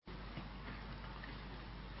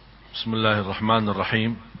بسم الله الرحمن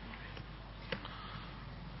الرحيم.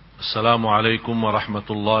 السلام عليكم ورحمة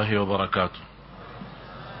الله وبركاته.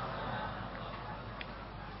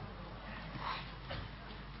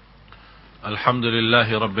 الحمد لله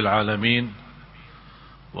رب العالمين،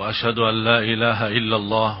 وأشهد أن لا إله إلا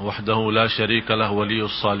الله وحده لا شريك له ولي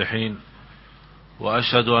الصالحين،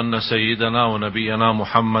 وأشهد أن سيدنا ونبينا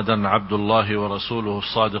محمدا عبد الله ورسوله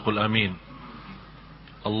الصادق الأمين.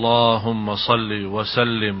 اللهم صل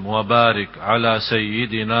وسلم وبارك على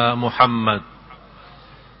سيدنا محمد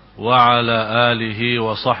وعلى آله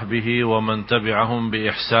وصحبه ومن تبعهم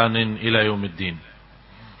بإحسان إلى يوم الدين.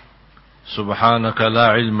 سبحانك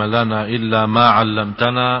لا علم لنا إلا ما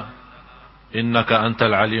علمتنا إنك أنت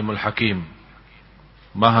العليم الحكيم.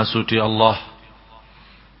 Maha suci Allah,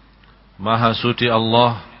 Maha suci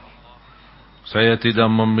Allah, saya tidak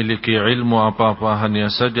memiliki ilmu apa-apa, hanya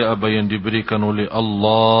saja apa yang diberikan oleh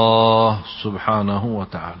Allah subhanahu wa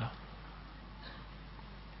ta'ala.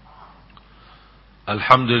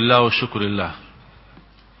 Alhamdulillah wa syukurillah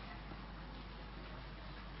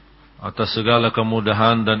atas segala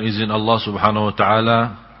kemudahan dan izin Allah subhanahu wa ta'ala,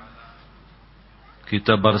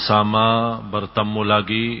 kita bersama bertemu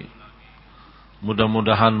lagi.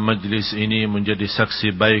 Mudah-mudahan majlis ini menjadi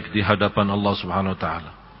saksi baik di hadapan Allah subhanahu wa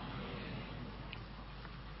ta'ala.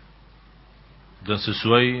 Dan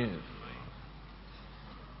sesuai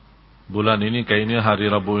bulan ini, kayaknya hari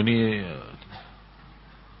Rabu ini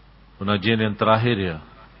pengajian yang terakhir ya,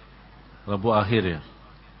 Rabu akhir ya.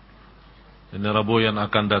 Ini Rabu yang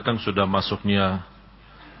akan datang sudah masuknya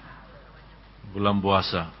bulan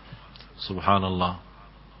puasa. Subhanallah,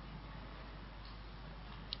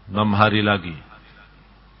 6 hari lagi.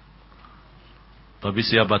 Tapi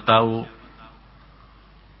siapa tahu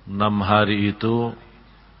 6 hari itu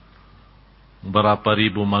berapa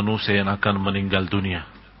ribu manusia yang akan meninggal dunia.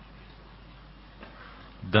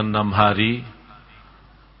 Dan 6 hari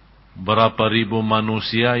berapa ribu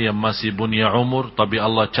manusia yang masih punya umur, tapi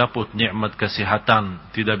Allah cabut nikmat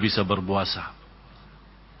kesehatan, tidak bisa berpuasa.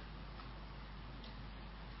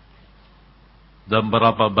 Dan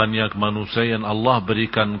berapa banyak manusia yang Allah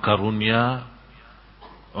berikan karunia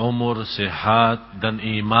umur, sehat dan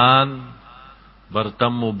iman,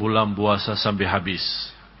 bertemu bulan puasa sampai habis.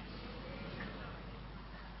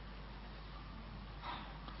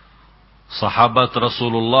 Sahabat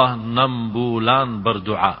Rasulullah 6 bulan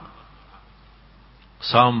berdoa,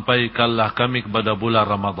 sampaikanlah kami kepada bulan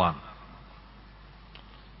Ramadan.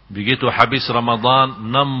 Begitu habis Ramadan,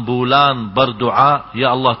 6 bulan berdoa,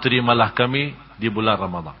 ya Allah terimalah kami di bulan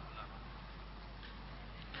Ramadan.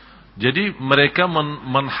 Jadi mereka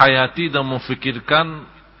menhayati dan memfikirkan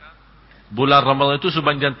bulan Ramadan itu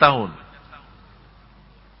sepanjang tahun.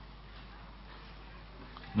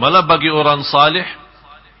 Malah bagi orang salih,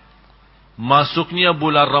 masuknya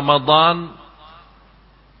bulan Ramadan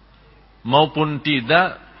maupun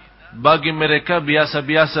tidak, bagi mereka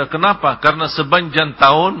biasa-biasa. Kenapa? Karena sepanjang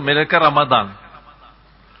tahun mereka Ramadan.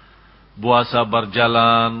 Puasa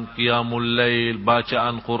berjalan, qiyamul lail,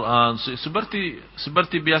 bacaan Quran,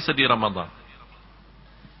 seperti biasa di Ramadan.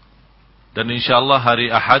 Dan insyaallah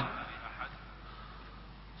hari Ahad,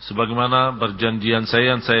 sebagaimana perjanjian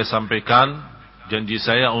saya yang saya sampaikan, janji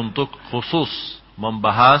saya untuk khusus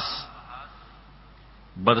membahas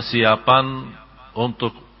persiapan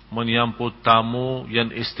untuk menyambut tamu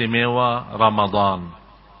yang istimewa Ramadan.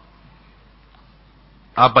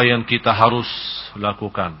 Apa yang kita harus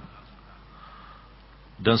lakukan.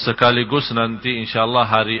 Dan sekaligus nanti insyaallah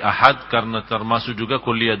hari Ahad, karena termasuk juga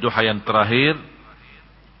kuliah duha yang terakhir,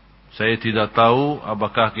 saya tidak tahu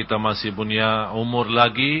apakah kita masih punya umur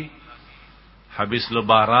lagi habis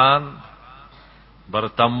lebaran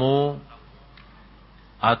bertemu,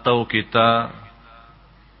 atau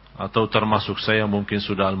termasuk saya mungkin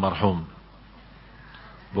sudah almarhum.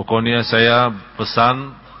 Pokoknya saya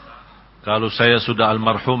pesan, kalau saya sudah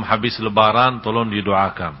almarhum habis lebaran, tolong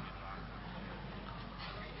didoakan.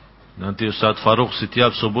 Nanti Ustaz Faruk setiap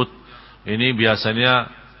sebut ini, biasanya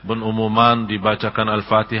pengumuman dibacakan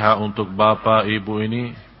Al-Fatihah untuk bapak ibu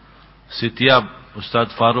ini. Setiap Ustaz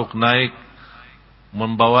Faruk naik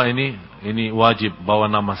membawa ini wajib bawa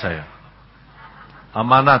nama saya.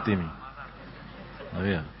 Amanat ini. Oh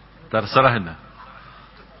ya, terserah anda.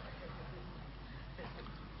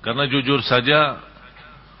 Karena jujur saja,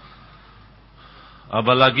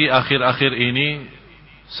 apalagi akhir-akhir ini,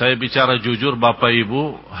 saya bicara jujur Bapak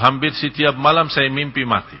Ibu, hampir setiap malam saya mimpi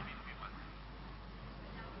mati.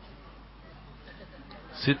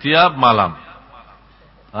 Setiap malam.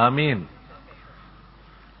 Amin.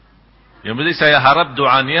 Yang penting saya harap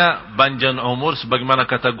doanya panjang umur, sebagaimana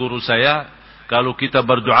kata guru saya, kalau kita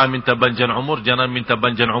berdoa minta panjang umur, jangan minta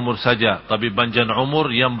panjang umur saja, tapi panjang umur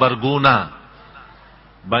yang berguna,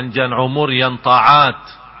 panjang umur yang taat,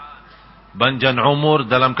 panjang umur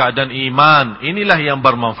dalam keadaan iman. Inilah yang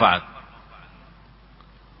bermanfaat.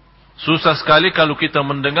 Susah sekali kalau kita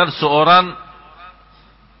mendengar seorang,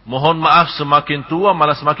 mohon maaf, semakin tua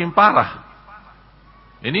malah semakin parah.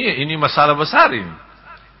 Ini masalah besar ini.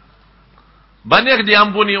 Banyak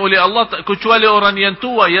diampuni oleh Allah kecuali orang yang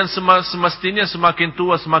tua, yang semestinya semakin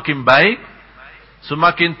tua semakin baik.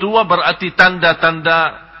 Semakin tua berarti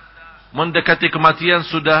tanda-tanda mendekati kematian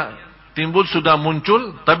sudah timbul, sudah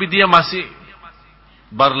muncul, tapi dia masih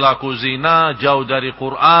berlaku zina, jauh dari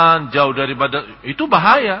Quran, jauh dari ibadah. Itu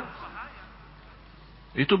bahaya.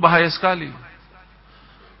 Itu bahaya sekali.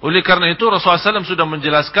 Oleh karena itu Rasulullah SAW sudah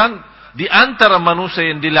menjelaskan, di antara manusia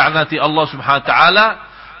yang dilaknati Allah Subhanahu wa taala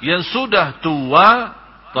yang sudah tua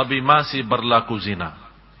tapi masih berlaku zina.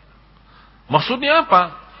 Maksudnya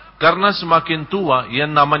apa? Karena semakin tua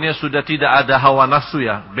yang namanya sudah tidak ada hawa nafsu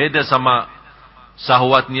ya. Beda sama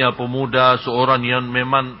syahwatnya pemuda, seorang yang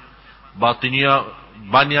memang batinnya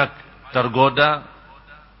banyak tergoda.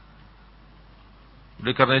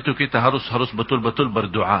 Oleh karena itu kita harus betul-betul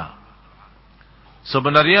berdoa.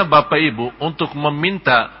 Sebenarnya Bapak Ibu, untuk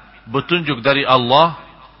meminta petunjuk dari Allah,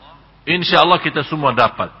 InsyaAllah kita semua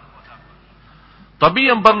dapat. Tapi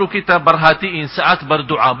yang perlu kita perhatiin saat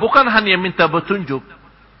berdoa, bukan hanya minta petunjuk,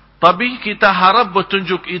 tapi kita harap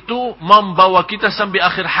petunjuk itu membawa kita sampai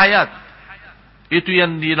akhir hayat. Itu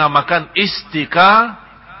yang dinamakan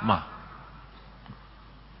istiqamah.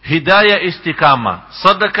 Hidayah istiqamah,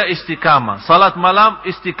 sedekah istiqamah, salat malam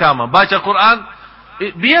istiqamah, baca Quran,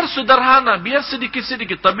 biar sederhana, biar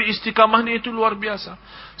sedikit-sedikit, tapi istiqamahnya itu luar biasa.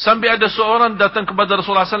 Sampai ada seorang datang kepada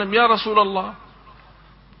Rasulullah SAW, ya Rasulullah,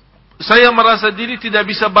 saya merasa diri tidak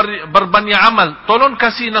bisa berbanyak amal, tolong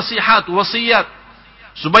kasih nasihat, wasiat,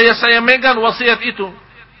 supaya saya megang wasiat itu.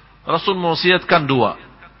 Rasul mewasiatkan dua.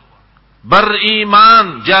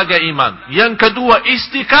 Beriman, jaga iman. Yang kedua,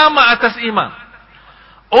 istiqamah atas iman.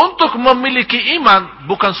 Untuk memiliki iman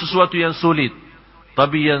bukan sesuatu yang sulit,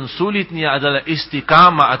 tapi yang sulitnya adalah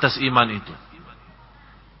istiqamah atas iman itu.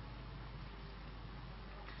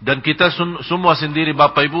 Dan kita semua sendiri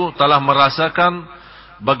Bapak Ibu telah merasakan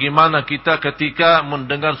bagaimana kita ketika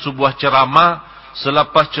mendengar sebuah ceramah,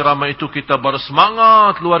 selepas ceramah itu kita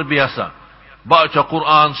bersemangat luar biasa. Baca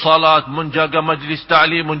Quran, salat, menjaga majlis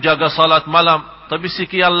ta'lim, menjaga salat malam. Tapi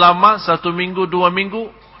sekian lama, 1 minggu, 2 minggu,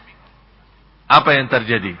 apa yang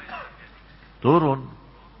terjadi? Turun.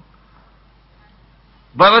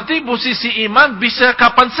 Berarti posisi iman bisa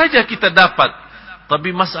kapan saja kita dapat.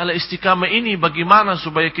 Tapi masalah istiqamah ini bagaimana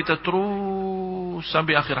supaya kita terus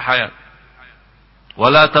sampai akhir hayat.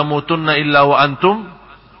 Wala tamutunna illa wa antum.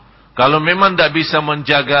 Kalau memang tidak bisa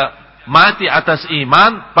menjaga mati atas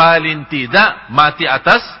iman, paling tidak mati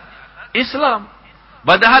atas Islam.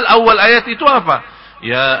 Padahal awal ayat itu apa?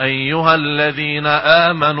 Ya ayyuhalladzina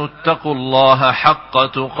amanu taqullaha haqqa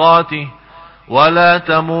tuqatih wa la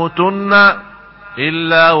tamutunna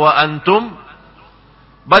illa wa antum.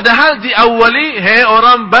 Padahal diawali, hei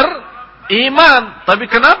orang beriman. Tapi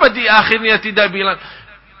kenapa di akhirnya tidak bilang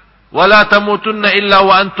wala tamutunna illa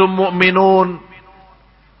wa antum mu'minun?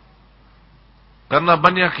 Karena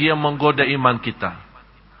banyak yang menggoda iman kita.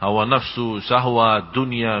 Hawa nafsu, syahwat,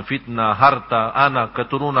 dunia, fitnah, harta, anak,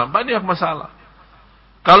 keturunan, banyak masalah.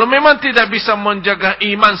 Kalau memang tidak bisa menjaga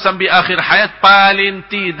iman sampai akhir hayat, paling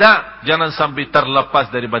tidak jangan sampai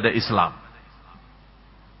terlepas daripada Islam.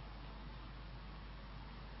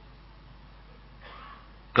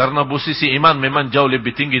 Karena posisi iman memang jauh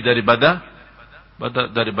lebih tinggi daripada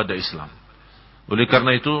Islam. Oleh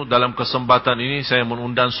karena itu dalam kesempatan ini saya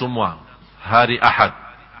mengundang semua hari Ahad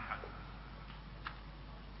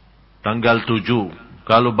tanggal 7,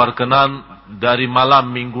 kalau berkenan dari malam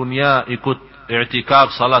minggunya ikut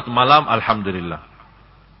i'tikaf salat malam, alhamdulillah.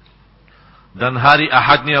 Dan hari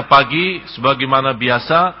Ahadnya pagi sebagaimana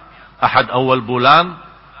biasa, Ahad awal bulan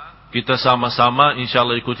kita sama-sama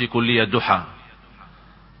insyaallah ikuti kuliah duha.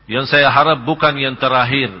 Yang saya harap bukan yang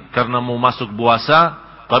terakhir karena mau masuk puasa,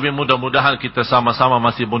 tapi mudah-mudahan kita sama-sama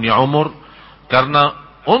masih punya umur. Karena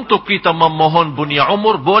untuk kita memohon punya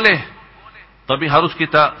umur boleh, tapi harus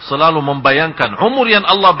kita selalu membayangkan umur yang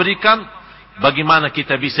Allah berikan, bagaimana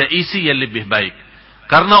kita bisa isi yang lebih baik.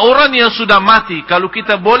 Karena orang yang sudah mati, kalau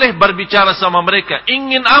kita boleh berbicara sama mereka,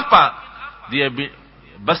 ingin apa?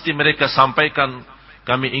 Pasti mereka sampaikan,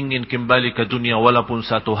 kami ingin kembali ke dunia walaupun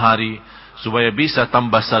 1 hari, supaya bisa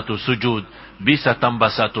tambah 1 sujud, bisa tambah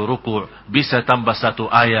 1 ruku', bisa tambah 1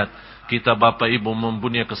 ayat. Kita Bapak Ibu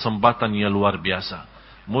mempunyai kesempatan yang luar biasa.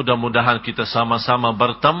 Mudah-mudahan kita sama-sama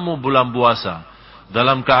bertemu bulan puasa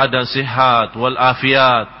dalam keadaan sehat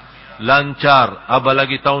walafiat, lancar.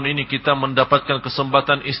 Apalagi tahun ini kita mendapatkan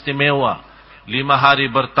kesempatan istimewa. 5 hari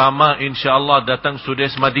pertama insyaallah datang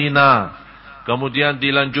Sudes Madinah. Kemudian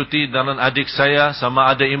dilanjuti dengan adik saya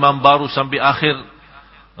sama ada imam baru sampai akhir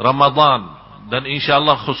Ramadan. Dan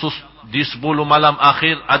insyaallah khusus di 10 malam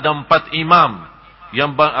akhir ada 4 imam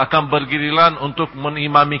yang akan bergiliran untuk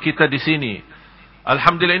menimami kita di sini.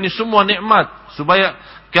 Alhamdulillah, ini semua nikmat. Supaya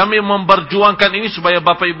kami memperjuangkan ini supaya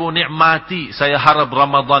Bapak Ibu nikmati. Saya harap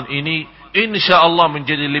Ramadan ini insyaallah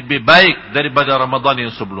menjadi lebih baik daripada Ramadan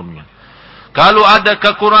yang sebelumnya. Kalau ada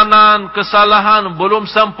kekurangan, kesalahan, belum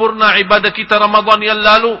sempurna ibadah kita Ramadan yang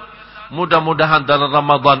lalu, mudah-mudahan dalam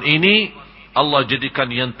Ramadan ini Allah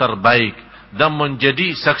jadikan yang terbaik dan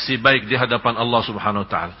menjadi saksi baik di hadapan Allah Subhanahu wa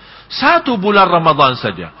taala. 1 bulan Ramadan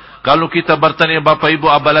saja. Kalau kita bertanya Bapak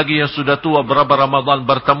Ibu, apalagi yang sudah tua, berapa Ramadan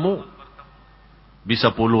bertemu?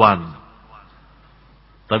 Bisa puluhan.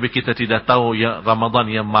 Tapi kita tidak tahu ya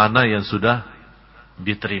Ramadan yang mana yang sudah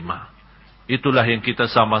diterima. Itulah yang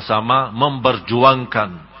kita sama-sama memperjuangkan.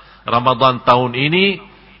 Ramadan tahun ini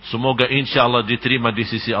semoga insyaallah diterima di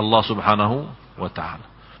sisi Allah Subhanahu wa taala.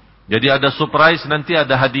 Jadi ada surprise, nanti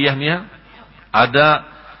ada hadiahnya,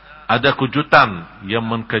 ada kejutan yang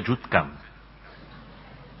mengejutkan.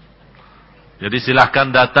 Jadi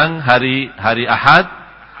silahkan datang hari Ahad.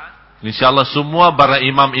 Insyaallah semua para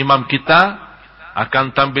imam-imam kita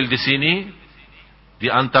akan tampil di sini. Di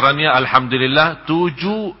antaranya alhamdulillah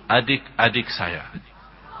 7 adik-adik saya.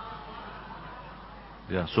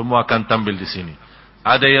 Ya, semua akan tampil di sini.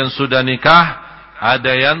 Ada yang sudah nikah, ada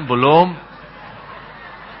yang belum.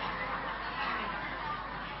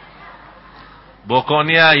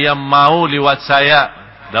 Pokoknya yang mau lewat saya,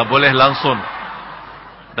 dah boleh langsung.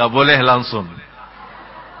 Dah boleh langsung.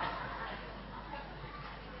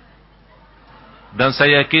 Dan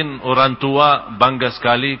saya yakin orang tua bangga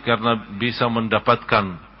sekali karena bisa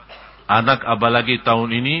mendapatkan anak, apalagi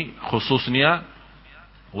tahun ini khususnya.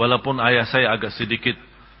 Walaupun ayah saya agak sedikit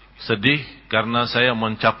sedih karena saya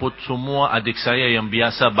mencabut semua adik saya yang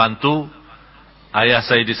biasa bantu ayah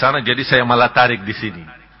saya di sana, jadi saya malah tarik di sini.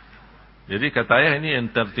 Jadi kata ayah, ini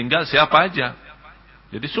yang tertinggal siapa aja?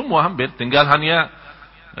 Jadi semua hampir tinggal hanya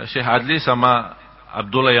Syekh Adli sama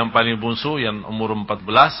Abdullah yang paling bungsu yang umur 14.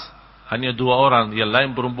 Hanya 2 orang, yang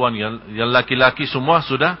lain perempuan, yang laki-laki semua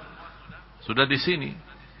sudah di sini.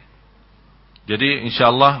 Jadi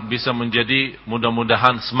insyaallah bisa menjadi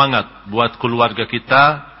mudah-mudahan semangat buat keluarga kita,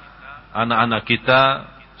 anak-anak kita,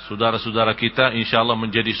 saudara-saudara kita, insyaallah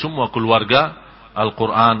menjadi semua keluarga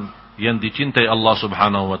Al-Quran yang dicintai Allah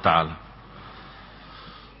Subhanahu wa taala.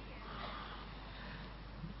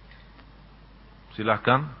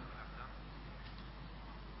 Silahkan.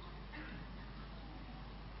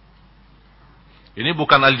 Ini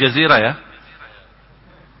bukan Al Jazeera ya.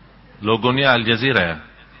 Logonya Al Jazeera ya.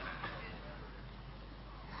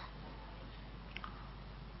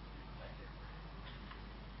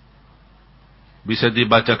 Bisa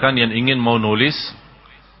dibacakan yang ingin mau nulis.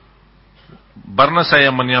 Karena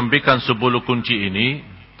saya menyampaikan 10 kunci ini,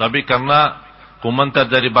 tapi karena komentar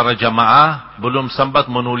dari para jamaah belum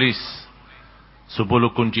sempat menulis 10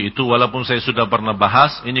 kunci itu, walaupun saya sudah pernah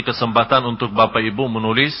bahas. Ini kesempatan untuk Bapak Ibu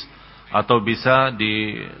menulis, atau bisa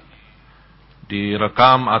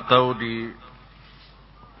direkam atau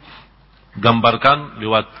digambarkan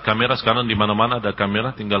lewat kamera. Sekarang di mana-mana ada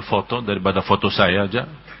kamera, tinggal foto daripada foto saya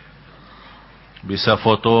aja. Bisa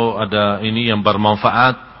foto, ada ini yang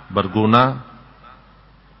bermanfaat, berguna.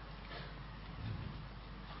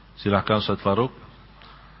 Silahkan Ustaz Faruk.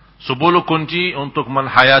 10 kunci untuk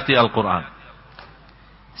menghayati Al-Quran.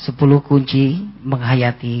 10 kunci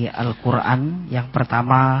menghayati Al-Quran. Yang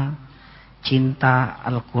pertama, cinta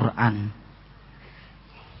Al-Quran.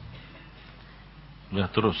 Ya,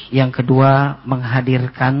 terus. Yang kedua,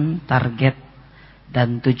 menghadirkan target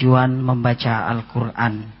dan tujuan membaca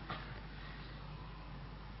Al-Quran.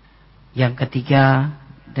 Yang ketiga,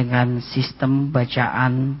 dengan sistem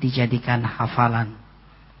bacaan dijadikan hafalan.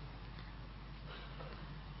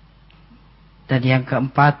 Dan yang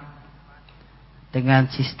keempat,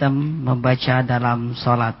 dengan sistem membaca dalam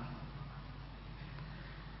sholat.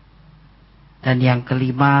 Dan yang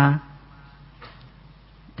kelima,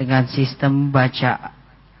 dengan sistem baca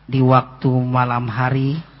di waktu malam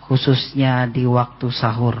hari, khususnya di waktu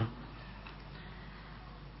sahur.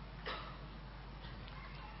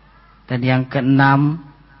 Dan yang keenam,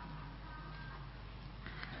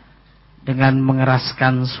 dengan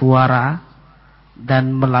mengeraskan suara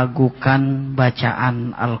dan melakukan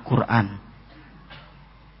bacaan Al-Quran.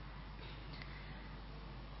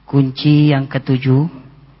 Kunci yang ketujuh,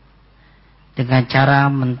 dengan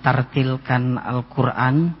cara mentartilkan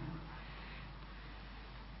Al-Quran.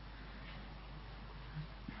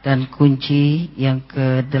 Dan kunci yang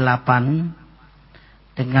ke-8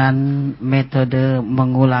 dengan metode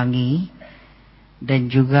mengulangi dan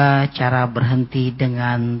juga cara berhenti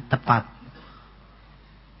dengan tepat.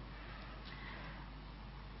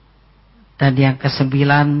 Dan yang ke-9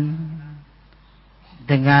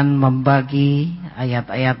 dengan membagi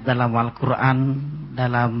ayat-ayat dalam Al-Quran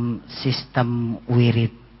dalam sistem wirid.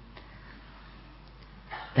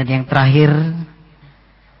 Dan yang terakhir,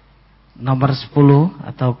 nomor 10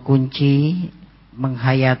 atau kunci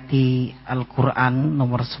menghayati Al-Quran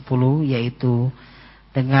nomor 10, yaitu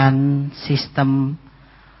dengan sistem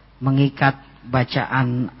mengikat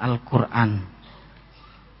bacaan Al-Quran.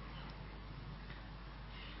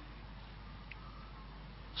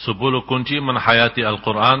 Sepuluh kunci menghayati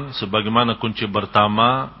Al-Quran. Sebagaimana kunci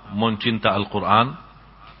pertama, mencinta Al-Quran.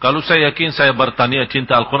 Kalau saya yakin saya bertanya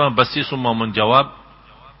cinta Al-Quran, pasti semua menjawab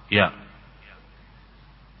ya.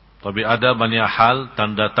 Tapi ada banyak hal,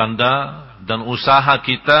 tanda-tanda dan usaha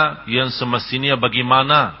kita yang semestinya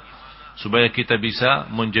bagaimana supaya kita bisa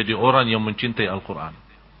menjadi orang yang mencintai Al-Quran.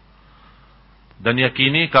 Dan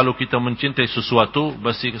yakini kalau kita mencintai sesuatu,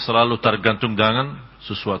 pasti selalu tergantung dengan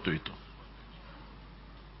sesuatu itu.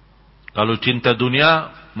 Kalau cinta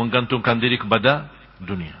dunia, menggantungkan diri kepada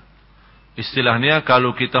dunia. Istilahnya,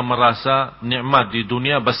 kalau kita merasa nikmat di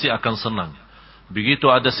dunia, pasti akan senang.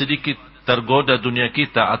 Begitu ada sedikit tergoda dunia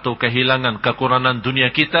kita atau kehilangan kekurangan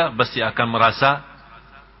dunia kita, pasti akan merasa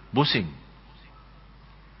pusing.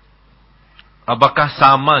 Apakah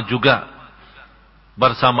sama juga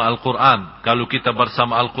bersama Al-Quran? Kalau kita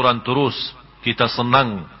bersama Al-Quran terus, kita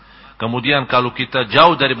senang. Kemudian kalau kita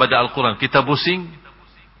jauh daripada Al-Quran, kita pusing.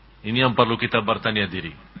 Ini yang perlu kita bertanya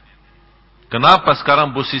diri. Kenapa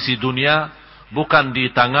sekarang posisi dunia bukan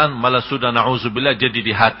di tangan, malah sudah na'udzubillah jadi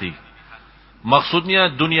di hati?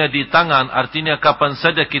 Maksudnya dunia di tangan artinya kapan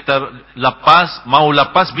saja kita lepas, mau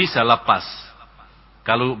lepas bisa lepas.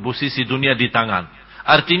 Kalau posisi dunia di tangan,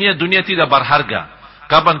 artinya dunia tidak berharga.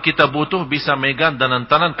 Kapan kita butuh bisa megang dan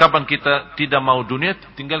tangan, kapan kita tidak mau dunia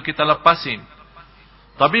tinggal kita lepasin.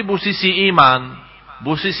 Tapi posisi iman,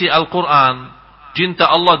 posisi Al-Quran,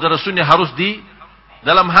 cinta Allah dan Rasulnya harus di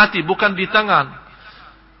dalam hati, bukan di tangan.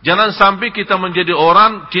 Jangan sampai kita menjadi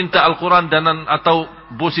orang cinta Al-Quran dan atau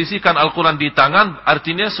posisikan Al-Quran di tangan,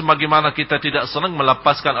 artinya sebagaimana kita tidak senang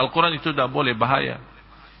melepaskan Al-Quran, itu tidak boleh, bahaya.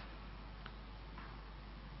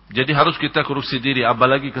 Jadi harus kita koreksi diri,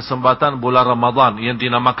 apalagi kesempatan bulan Ramadan yang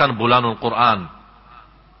dinamakan bulanul Quran.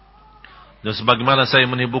 Dan sebagaimana saya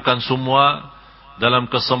menimbulkan semua, dalam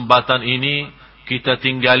kesempatan ini kita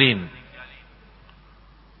tinggalin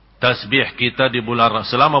tasbih kita di bulan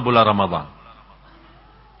selama bulan Ramadan.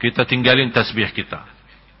 Kita tinggalin tasbih kita.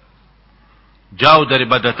 Jauh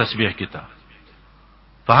daripada tasbih kita.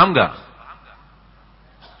 Faham enggak?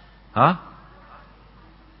 Hah?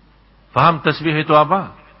 Faham tasbih itu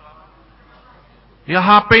apa? Ya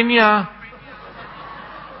HP-nya.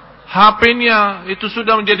 HP-nya itu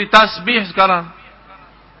sudah menjadi tasbih sekarang.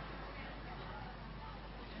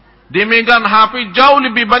 Dimegang HP jauh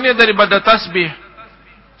lebih banyak daripada tasbih.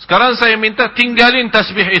 Sekarang saya minta tinggalin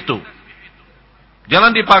tasbih itu.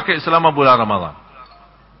 Jangan dipakai selama bulan Ramadan.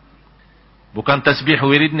 Bukan tasbih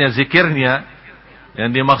wiridnya, zikirnya.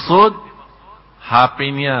 Yang dimaksud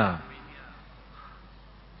HP-nya.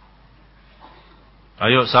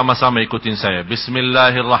 Ayo sama-sama ikutin saya.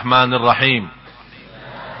 Bismillahirrahmanirrahim.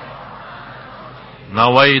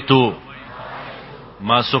 Nawaitu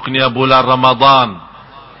masuknya bulan Ramadan,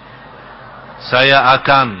 saya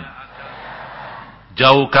akan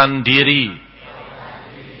jauhkan diri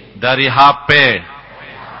dari HP.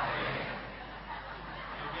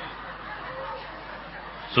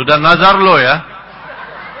 Sudah nazar lo ya?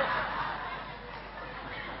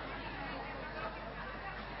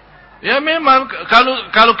 Ya memang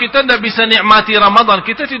kalau kita tidak bisa nikmati Ramadan,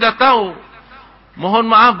 kita tidak tahu. Mohon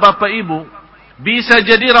maaf Bapak Ibu, bisa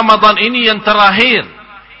jadi Ramadan ini yang terakhir.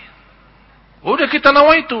 Udah kita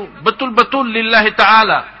nawaitu, betul-betul lillahi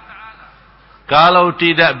ta'ala. Kalau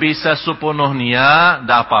tidak bisa sepenuhnya,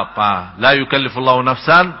 tidak apa-apa. La yukallifullahu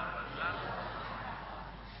nafsan.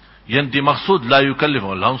 Yang dimaksud la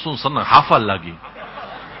yukallifullahu, langsung senang, hafal lagi.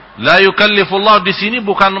 La yukallifullahu di sini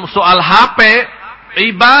bukan soal HP,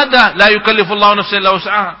 ibadah. La yukallifullahu nafsan illa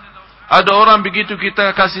wus'aha. Ada orang begitu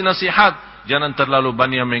kita kasih nasihat, jangan terlalu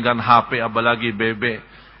banyak megang HP, apalagi BB.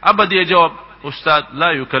 Apa dia jawab? Ustaz,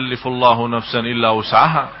 la yukallifullahu nafsan illa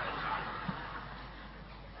wus'aha.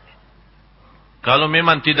 Kalau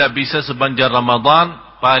memang tidak bisa sepanjang Ramadan,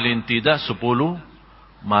 paling tidak 10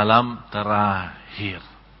 malam terakhir.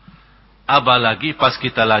 Apalagi pas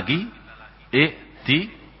kita lagi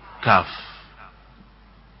i'tikaf.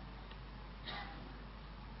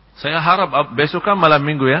 Saya harap besok kan malam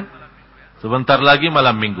minggu ya. Sebentar lagi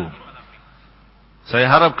malam minggu. Saya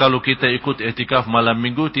harap kalau kita ikut i'tikaf malam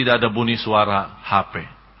minggu tidak ada bunyi suara HP.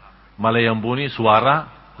 Malah yang bunyi suara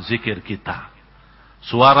zikir kita.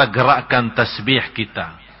 Suara gerakan tasbih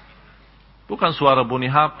kita. Bukan suara bunyi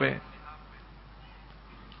HP.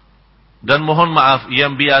 Dan mohon maaf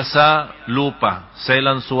yang biasa lupa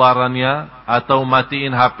silent suaranya atau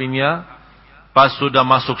matiin HP-nya pas sudah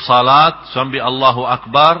masuk salat sambil Allahu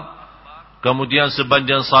Akbar, kemudian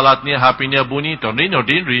sepanjang salatnya HP-nya bunyi,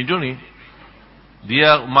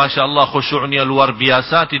 dia Masya Allah khusyuknya luar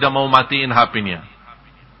biasa, tidak mau matiin HP-nya.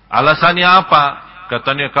 Alasannya apa?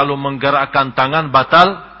 Katanya kalau menggerakkan tangan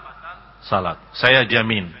batal salat. Saya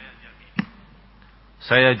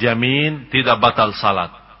jamin tidak batal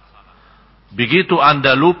salat. Begitu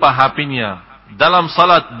Anda lupa HP-nya dalam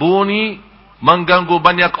salat bunyi mengganggu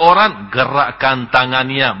banyak orang, gerakkan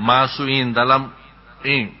tangannya, masukin dalam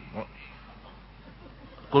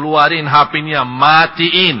keluarin HP-nya,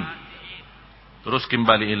 matiin, terus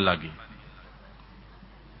kembaliin lagi.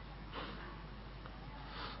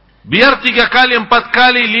 Biar 3 kali, 4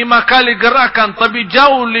 kali, 5 kali gerakan, tapi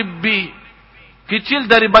jauh lebih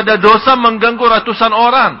kecil daripada dosa mengganggu ratusan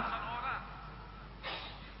orang.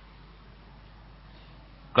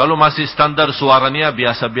 Kalau masih standar suaranya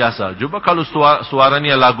biasa-biasa. Coba kalau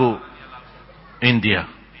suaranya lagu India.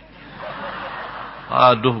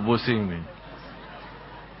 Aduh, pusing nih.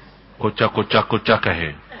 Kocak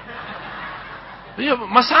he. Iya,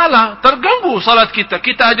 masalah. Terganggu salat kita.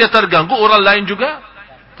 Kita aja terganggu, orang lain juga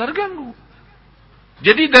terganggu.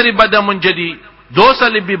 Jadi daripada menjadi dosa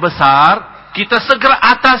lebih besar, kita segera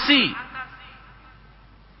atasi.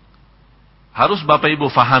 Harus Bapak Ibu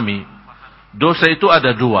fahami. Dosa itu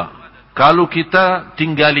ada 2. Kalau kita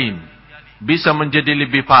tinggalin bisa menjadi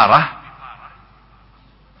lebih parah,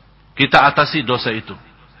 kita atasi dosa itu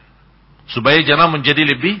supaya jangan menjadi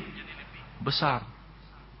lebih besar.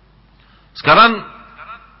 Sekarang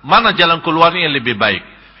mana jalan keluarnya yang lebih baik?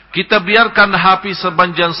 Kita biarkan HP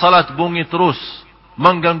sepanjang salat bunyi terus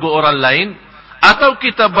mengganggu orang lain, atau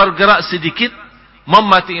kita bergerak sedikit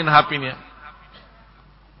mematiin HP-nya?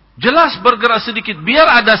 Jelas bergerak sedikit, biar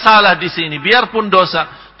ada salah di sini, biarpun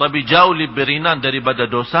dosa, tapi jauh lebih ringan daripada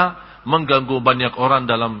dosa mengganggu banyak orang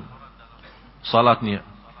dalam salatnya.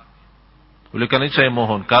 Oleh karena itu saya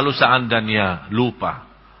mohon, kalau seandainya lupa,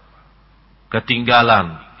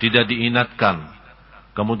 ketinggalan, tidak diingatkan,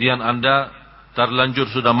 kemudian Anda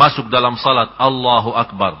terlanjur sudah masuk dalam salat, Allahu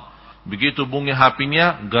Akbar, begitu bunyi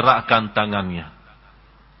HP-nya, gerakkan tangannya,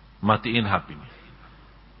 matiin HP-nya.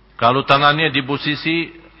 Kalau tangannya di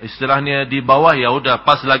posisi istilahnya di bawah, ya udah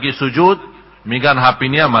pas lagi sujud, megang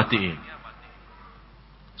HP-nya matiin.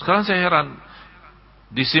 Sekarang saya heran,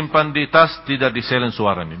 disimpan di tas tidak disilent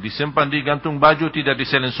suaranya, disimpan di gantung baju tidak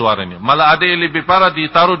disilent suaranya. Malah ada yang lebih parah,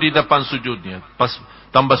 ditaruh di depan sujudnya, pas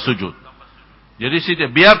tambah sujud. Jadi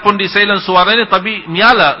biarpun disilent suaranya, tapi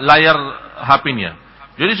nyala layar HP-nya.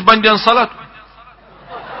 Jadi sepanjang salat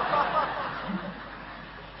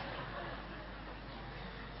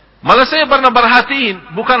malah saya pernah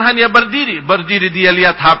perhatiin, bukan hanya berdiri dia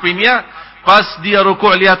lihat HP-nya, pas dia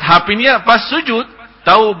rukuk lihat HP-nya, pas sujud,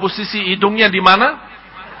 tahu posisi hidungnya di mana?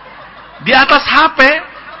 Di atas HP.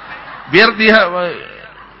 Biar dia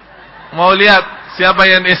mau lihat siapa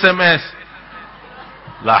yang SMS.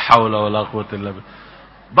 La haula wala quwwata illa billah.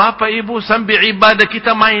 Bapak Ibu, sambil ibadah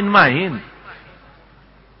kita main-main.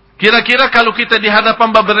 Kira-kira kalau kita di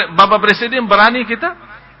hadapan Bapak Presiden berani kita?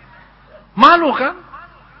 Malu kan?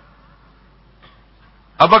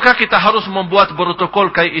 Apakah kita harus membuat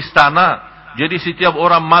protokol kayak istana? Jadi setiap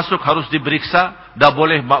orang masuk harus diperiksa, tidak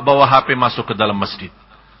boleh bawa HP masuk ke dalam masjid.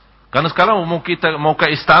 Karena sekarang kita mau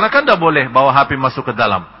ke istana kan tidak boleh bawa HP masuk ke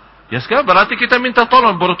dalam. Ya sekarang berarti kita minta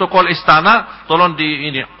tolong protokol istana, tolong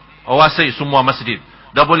awasi semua masjid.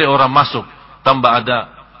 Tidak boleh orang masuk tambah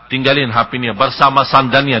ada tinggalin HP-nya bersama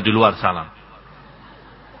sandannya di luar sana.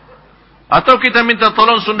 Atau kita minta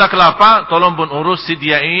tolong Sunda Kelapa, tolong pun urus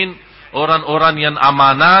sediain orang-orang yang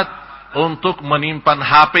amanat untuk menyimpan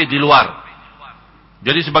HP di luar.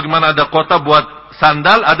 Jadi sebagaimana ada kotak buat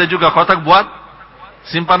sandal, ada juga kotak buat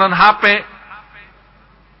simpanan HP.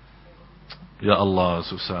 Ya Allah,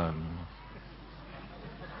 susah.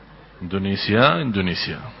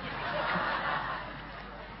 Indonesia.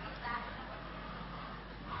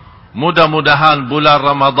 Mudah-mudahan bulan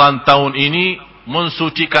Ramadan tahun ini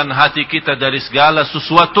mensucikan hati kita dari segala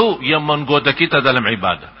sesuatu yang menggoda kita dalam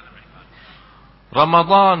ibadah.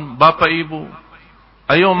 Ramadan, Bapak Ibu,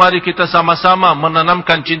 Ayo mari kita sama-sama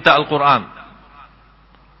menanamkan cinta Al-Quran.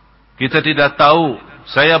 Kita tidak tahu,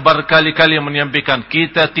 saya berkali-kali menyampaikan,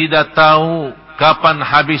 kita tidak tahu kapan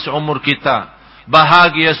habis umur kita.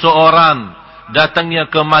 Bahagia seorang,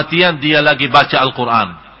 datangnya kematian, dia lagi baca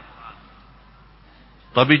Al-Quran.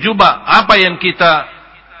 Tapi juga apa yang kita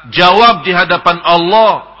jawab di hadapan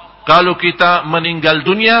Allah kalau kita meninggal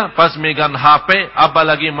dunia pas megang HP,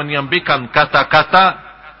 apalagi menyampaikan kata-kata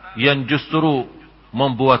yang justru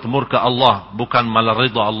membuat murka Allah, bukan malah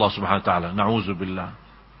ridha Allah Subhanahu wa taala. Nauzubillah.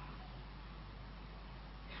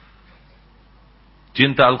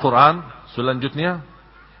 Cinta Al-Quran selanjutnya.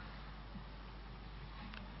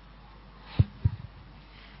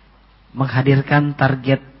 Menghadirkan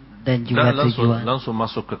target dan juga tujuan. Langsung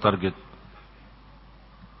masuk ke target.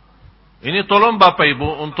 Ini tolong Bapak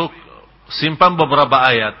Ibu untuk simpan beberapa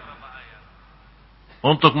ayat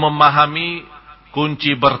untuk memahami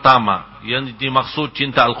kunci pertama yang dimaksud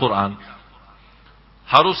cinta Al-Quran.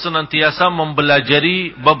 Harus senantiasa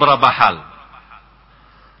mempelajari beberapa hal.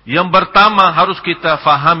 Yang pertama harus kita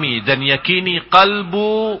fahami dan yakini,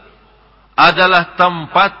 kalbu adalah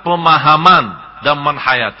tempat pemahaman dan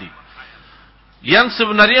menhayati. Yang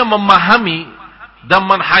sebenarnya memahami dan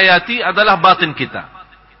menhayati adalah batin kita.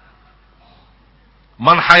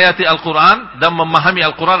 Menhayati Al-Quran dan memahami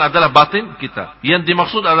Al-Quran adalah batin kita. Yang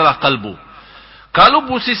dimaksud adalah kalbu. Kalau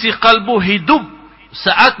posisi kalbu hidup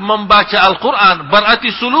saat membaca Al-Quran,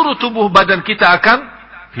 berarti seluruh tubuh badan kita akan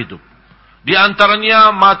hidup. Di antaranya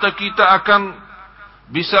mata kita akan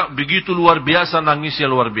bisa begitu luar biasa, nangisnya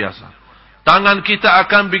luar biasa. Tangan kita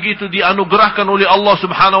akan begitu dianugerahkan oleh Allah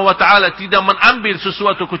Subhanahu wa taala, tidak mengambil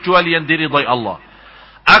sesuatu kecuali yang diridhai Allah.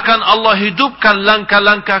 Akan Allah hidupkan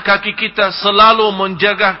langkah-langkah kaki kita, selalu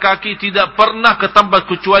menjaga kaki tidak pernah ke tempat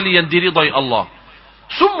kecuali yang diridhai Allah.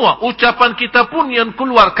 Semua ucapan kita pun yang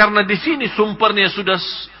keluar, karena di sini sumbernya sudah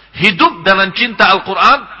hidup dalam cinta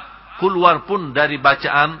Al-Quran, keluar pun dari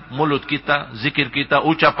bacaan mulut kita, zikir kita,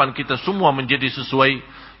 ucapan kita, semua menjadi sesuai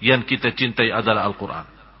yang kita cintai adalah Al-Quran.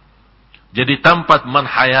 Jadi tempat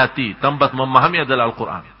menhayati, tempat memahami adalah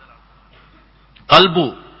Al-Quran. Qalbu,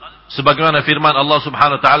 sebagaimana firman Allah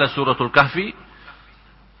Subhanahu wa taala suratul Kahfi,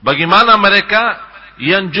 bagaimana mereka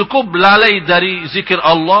yang cukup lalai dari zikir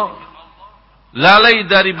Allah, lalai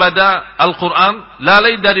daripada Al-Quran,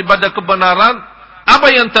 lalai daripada kebenaran, apa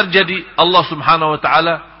yang terjadi? Allah Subhanahu wa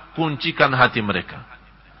taala kuncikan hati mereka.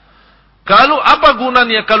 Kalau apa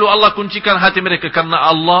gunanya kalau Allah kuncikan hati mereka? Karena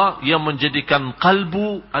Allah yang menjadikan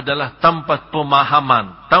kalbu adalah tempat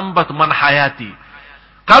pemahaman, tempat menhayati.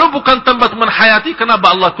 Kalau bukan tempat menhayati,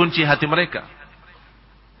 kenapa Allah kunci hati mereka?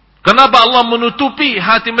 Kenapa Allah menutupi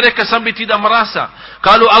hati mereka sampai tidak merasa?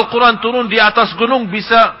 Kalau Al-Quran turun di atas gunung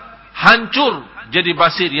bisa hancur jadi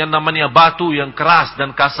pasir yang namanya batu yang keras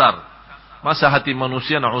dan kasar. Masa hati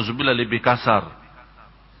manusia na'udzubillah lebih kasar?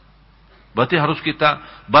 Berarti harus kita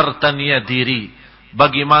bertanya diri,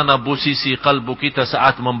 bagaimana posisi kalbu kita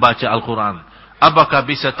saat membaca Al-Quran. Apakah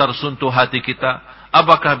bisa tersentuh hati kita?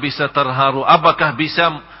 Apakah bisa terharu? Apakah bisa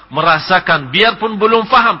merasakan, biarpun belum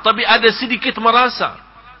faham, tapi ada sedikit merasa.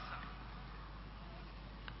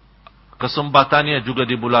 Kesempatannya juga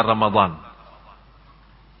di bulan Ramadan.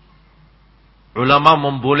 Ulama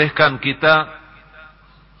membolehkan kita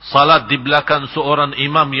salat di belakang seorang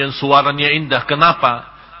imam yang suaranya indah. Kenapa?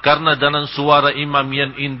 Karena dengan suara imam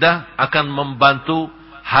yang indah akan membantu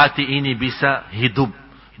hati ini bisa hidup,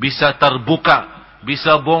 bisa terbuka,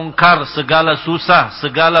 bisa bongkar segala susah,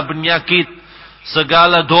 segala penyakit,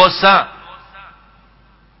 segala dosa.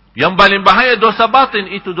 Yang paling bahaya dosa batin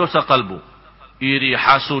itu dosa kalbu. Iri,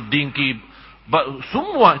 hasud, dengki,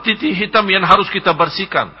 semua titik hitam yang harus kita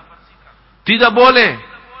bersihkan. Tidak boleh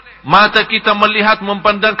mata kita melihat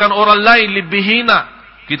memandangkan orang lain lebih hina.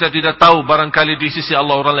 Kita tidak tahu barangkali di sisi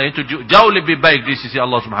Allah orang lain itu jauh lebih baik di sisi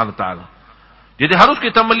Allah Subhanahu wa taala. Jadi harus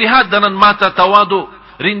kita melihat dengan mata tawadu,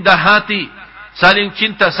 rendah hati, saling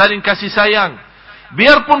cinta, saling kasih sayang.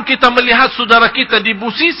 Biarpun kita melihat saudara kita di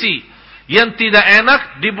posisi yang tidak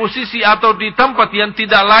enak, di posisi atau di tempat yang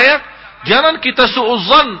tidak layak, jangan kita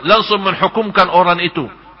suudzon langsung menghukumkan orang itu.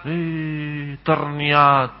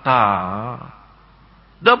 Ternyata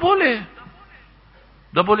tidak boleh.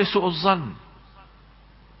 Tidak boleh suudzon.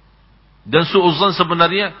 Dan suudzon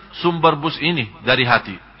sebenarnya sumber bus ini dari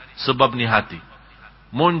hati. Sebab ni hati.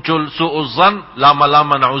 Muncul suudzon,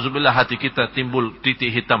 lama-lama na'udzubillah hati kita timbul titik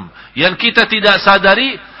hitam. Yang kita tidak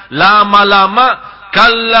sadari, lama-lama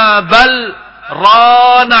kalla bal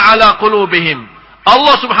rana ala qulubihim.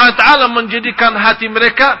 Allah Subhanahu wa taala menjadikan hati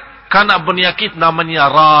mereka kena penyakit namanya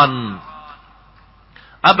ran.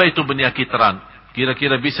 Apa itu penyakit ran?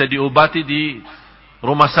 Kira-kira bisa diobati di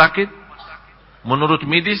rumah sakit? Menurut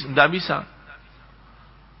medis tidak bisa.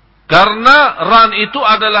 Karena ran itu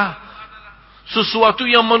adalah sesuatu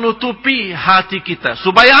yang menutupi hati kita.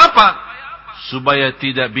 Supaya apa? Supaya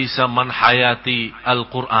tidak bisa menhayati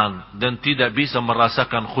Al-Quran dan tidak bisa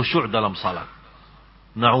merasakan khusyuk dalam salat.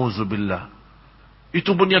 Na'udzubillah.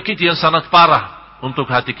 Itu penyakit yang sangat parah untuk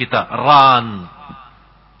hati kita. Ran.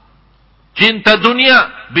 Cinta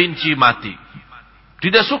dunia, benci mati.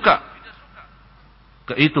 Tidak suka.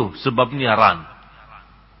 Itu sebabnya ran.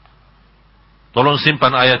 Tolong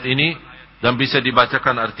simpan ayat ini dan bisa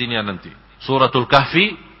dibacakan artinya nanti. Suratul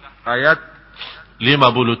Kahfi ayat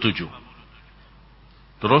 57.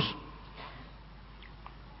 Terus.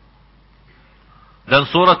 Dan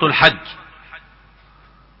suratul Hajj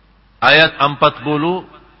ayat 46.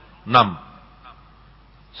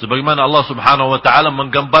 Sebagaimana Allah Subhanahu wa taala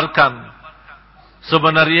menggambarkan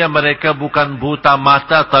sebenarnya mereka bukan buta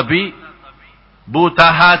mata tapi buta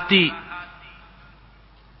hati.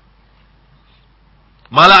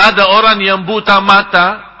 Malah ada orang yang buta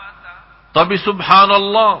mata tapi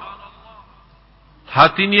subhanallah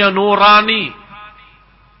hatinya nurani.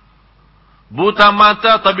 Buta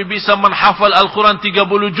mata tapi bisa menghafal Al-Quran 30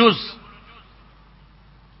 juz.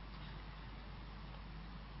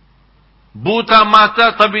 Buta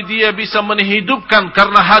mata tapi dia bisa menghidupkan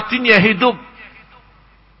karena hatinya hidup.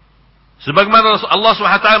 Sebagaimana Allah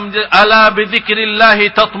SWT menjadi ala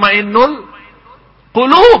bidzikrillahi tatmainnul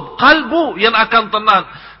qulub, kalbu yang akan tenang.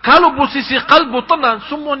 Kalau posisi kalbu tenang,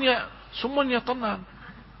 semuanya tenang.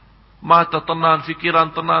 Mata tenang,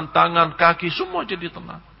 fikiran tenang, tangan, kaki, semua jadi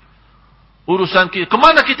tenang. Urusan kita,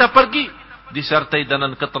 kemana kita pergi? Disertai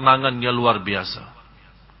dengan ketenangan yang luar biasa.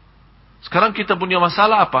 Sekarang kita punya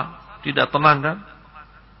masalah apa? Tidak tenang kan?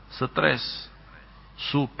 Stres.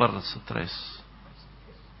 Super stres.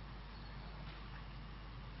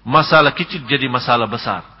 Masalah kecil jadi masalah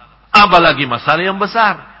besar. Apalagi masalah yang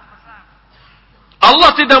besar. Allah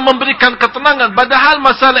tidak memberikan ketenangan. Padahal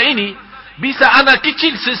masalah ini bisa anak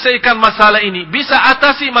kecil selesaikan masalah ini. Bisa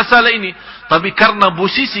atasi masalah ini. Tapi karena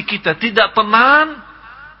posisi kita tidak tenang,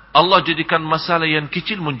 Allah jadikan masalah yang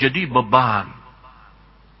kecil menjadi beban.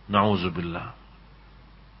 Na'udzubillah.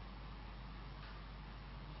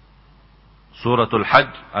 Suratul Hajj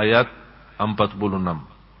ayat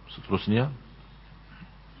 46. Seterusnya.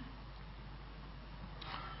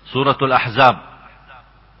 Suratul Ahzab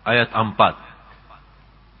ayat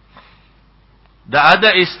 4. Tak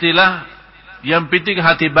ada istilah yang penting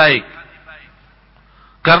hati baik.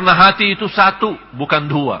 Karena hati itu satu, bukan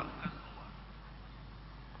dua.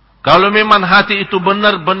 Kalau memang hati itu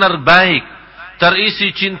benar-benar baik,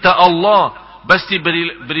 terisi cinta Allah, pasti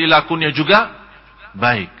perilakunya juga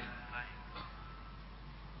baik.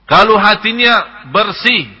 Kalau hatinya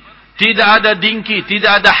bersih, tidak ada dengki,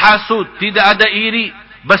 tidak ada hasud, tidak ada iri,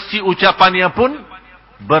 pasti ucapannya pun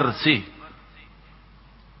bersih.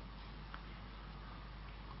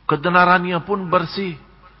 Kebenarannya pun bersih.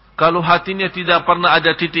 Kalau hatinya tidak pernah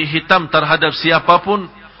ada titik hitam terhadap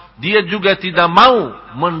siapapun, dia juga tidak mau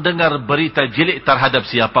mendengar berita jelek terhadap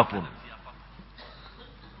siapapun.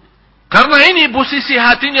 Karena ini posisi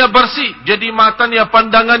hatinya bersih, jadi matanya,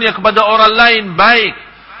 pandangannya kepada orang lain baik,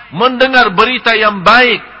 mendengar berita yang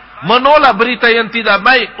baik, menolak berita yang tidak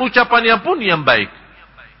baik, ucapannya pun yang baik.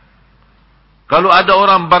 Kalau ada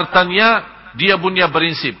orang bertanya, dia punya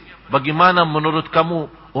prinsip. Bagaimana menurut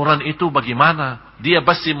kamu orang itu bagaimana? Dia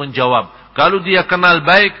pasti menjawab. Kalau dia kenal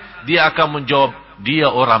baik, dia akan menjawab, dia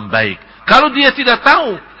orang baik. Kalau dia tidak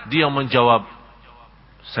tahu, dia menjawab,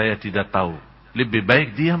 saya tidak tahu. Lebih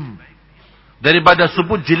baik diam daripada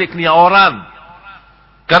sebut jeleknya orang.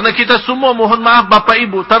 Karena kita semua, mohon maaf Bapak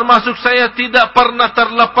Ibu, termasuk saya, tidak pernah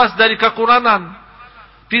terlepas dari kekurangan.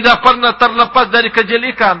 Tidak pernah terlepas dari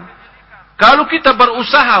kejelekan. Kalau kita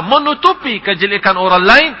berusaha menutupi kejelekan orang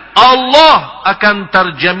lain, Allah akan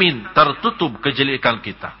terjamin tertutup kejelekan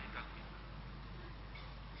kita.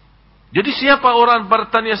 Jadi siapa orang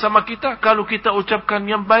bertanya sama kita, kalau kita ucapkan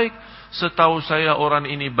yang baik, setahu saya orang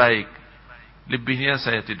ini baik. Lebihnya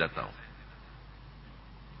saya tidak tahu.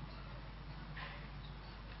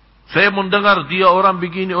 Saya mendengar dia orang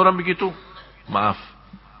begini, orang begitu. Maaf.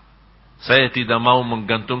 Saya tidak mau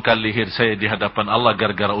menggantungkan leher saya di hadapan Allah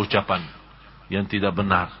gara-gara ucapan yang tidak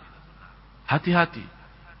benar. Hati-hati.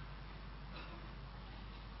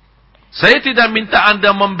 Saya tidak minta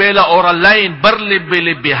Anda membela orang lain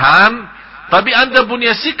berlebih-lebihan, tapi Anda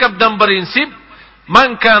punya sikap dan prinsip,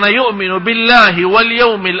 man kana yu'minu billahi wal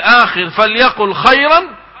yawmil akhir falyaqul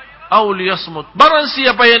khairan aw liyasmut. Barang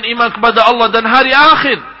siapa yang iman kepada Allah dan hari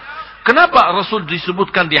akhir. Kenapa Rasul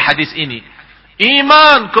disebutkan di hadis ini?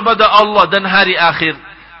 Iman kepada Allah dan hari akhir.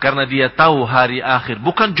 karena dia tahu hari akhir.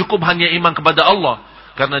 Bukan cukup hanya iman kepada Allah,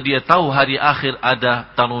 karena dia tahu hari akhir ada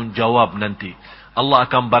tanggung jawab nanti. Allah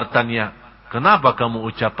akan bertanya, kenapa kamu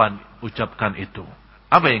ucapkan itu?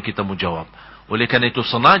 Apa yang kita mau jawab? Oleh karena itu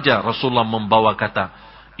sengaja Rasulullah membawa kata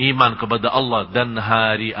iman kepada Allah dan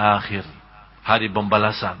hari akhir, hari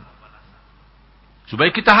pembalasan, supaya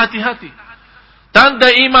kita hati-hati.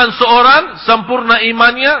 Tanda iman seorang, sempurna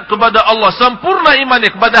imannya kepada Allah, sempurna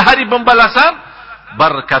imannya kepada hari pembalasan,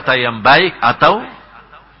 berkata yang baik atau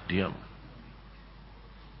diam.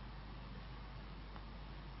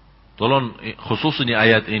 Tolong khususnya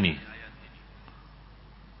ayat ini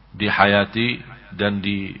dihayati dan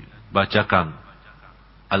dibacakan.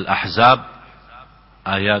 Al-Ahzab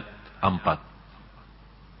ayat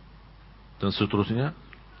 4 dan seterusnya.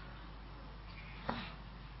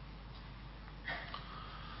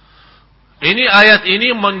 Ayat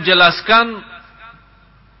ini menjelaskan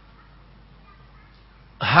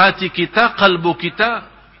hati kita, kalbu kita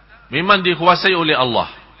memang dikuasai oleh Allah.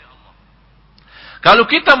 Kalau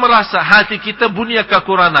kita merasa hati kita punya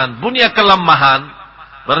kekurangan, punya kelemahan,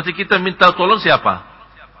 berarti kita minta tolong siapa?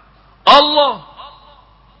 Allah.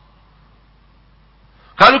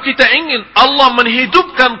 Kalau kita ingin Allah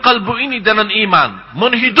menghidupkan kalbu ini dengan iman,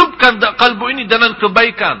 menghidupkan kalbu ini dengan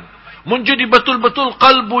kebaikan, menjadi betul-betul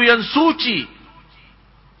kalbu yang suci,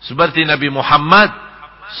 seperti Nabi Muhammad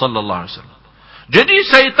sallallahu alaihi wasallam. Jadi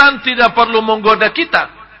syaitan tidak perlu menggoda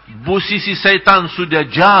kita. Posisi syaitan sudah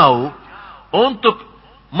jauh untuk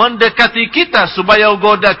mendekati kita supaya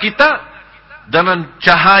goda kita dengan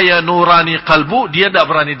cahaya nurani kalbu, dia tidak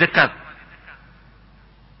berani dekat.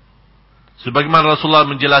 Sebagaimana Rasulullah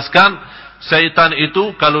menjelaskan, syaitan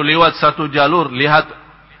itu kalau lewat satu jalur, lihat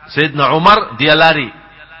Sayyidina Umar, dia lari.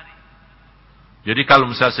 Jadi kalau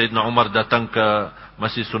misalnya Sayyidina Umar datang ke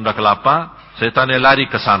Masjid Sunda Kelapa, syaitannya lari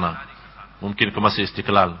ke sana. Mungkin ke Masjid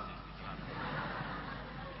Istiqlal.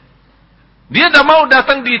 Dia tidak mau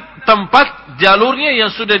datang di tempat jalurnya yang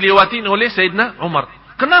sudah dilewatin oleh Sayyidina Umar.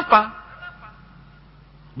 Kenapa?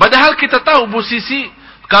 Padahal kita tahu posisi.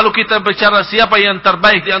 Kalau kita bicara siapa yang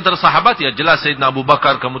terbaik di antara sahabat, ya jelas Sayyidina Abu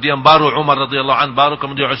Bakar, kemudian baru Umar radhiyallahu an, baru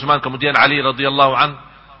kemudian Utsman, kemudian Ali radhiyallahu an.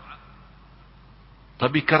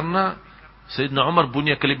 Tapi karena Sayyidina Umar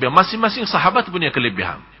punya kelebihan, masing-masing sahabat punya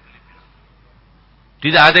kelebihan.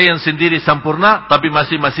 Tidak ada yang sendiri sempurna, tapi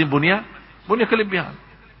masing-masing punya kelebihan.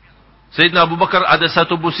 Sayyidina Abu Bakar ada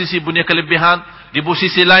satu posisi punya kelebihan, di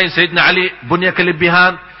posisi lain Sayyidina Ali punya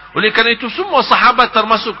kelebihan. Oleh karena itu semua sahabat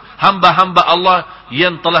termasuk hamba-hamba Allah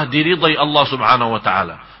yang telah diridai Allah subhanahu wa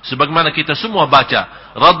ta'ala. Sebagaimana kita semua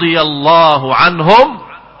baca, radhiyallahu anhum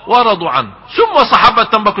wa radu an. Semua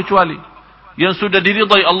sahabat tanpa kecuali yang sudah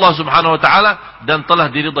diridai Allah subhanahu wa ta'ala dan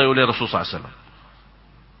telah diridai oleh Rasulullah SAW.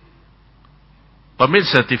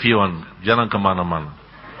 Pemirsa TV One, jangan kemana-mana.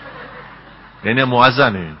 Ini mau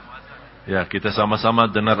azan ini. Ya, kita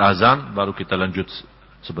sama-sama dengar azan, baru kita lanjut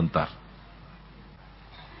sebentar.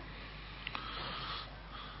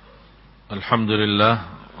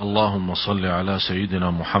 Alhamdulillah, Allahumma salli ala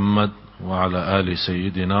Sayyidina Muhammad wa ala ali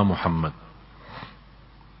Sayyidina Muhammad.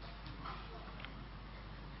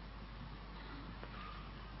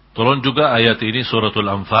 Tolong juga ayat ini suratul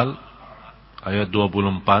Anfal ayat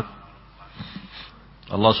 24.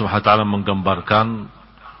 Allah Subhanahu wa taala menggambarkan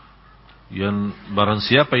yang barang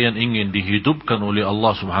siapa yang ingin dihidupkan oleh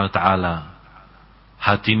Allah Subhanahu wa taala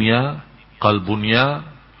hatinya, kalbunya,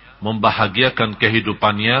 membahagiakan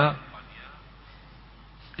kehidupannya,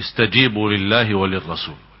 istajibu lillahi walir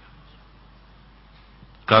rasul.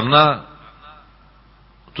 Karena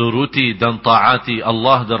turuti dan taati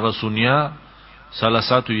Allah dan Rasulnya salah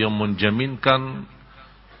satu yang menjaminkan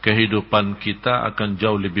kehidupan kita akan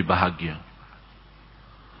jauh lebih bahagia.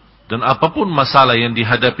 Dan apapun masalah yang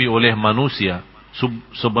dihadapi oleh manusia,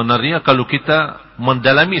 sebenarnya kalau kita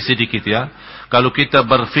mendalami sedikit ya, kalau kita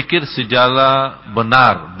berfikir secara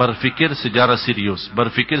benar, berfikir secara serius,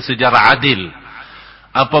 berfikir secara adil,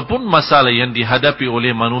 apapun masalah yang dihadapi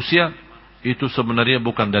oleh manusia, itu sebenarnya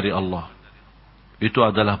bukan dari Allah. Itu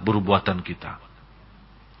adalah perbuatan kita.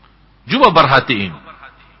 Coba perhatiin,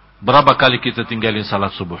 berapa kali kita tinggalin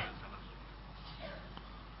salat subuh?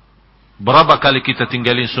 Berapa kali kita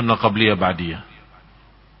tinggalin sunnah qabliyah ba'diyah?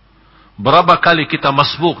 Berapa kali kita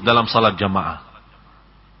masbuk dalam salat jamaah?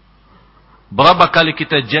 Berapa kali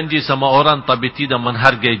kita janji sama orang tapi tidak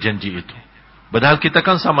menghargai janji itu? Padahal kita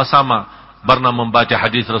kan sama-sama pernah membaca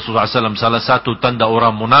hadis Rasulullah SAW, salah satu tanda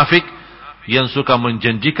orang munafik yang suka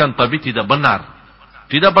menjanjikan tapi tidak benar,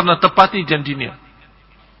 tidak pernah tepati janjinya.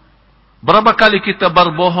 Berapa kali kita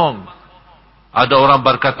berbohong? Ada orang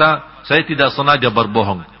berkata, saya tidak sengaja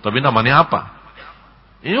berbohong, tapi namanya apa?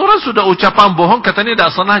 Ini orang sudah ucapan bohong, katanya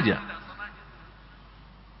tidak sengaja.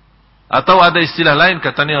 Atau ada istilah lain,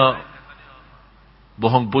 katanya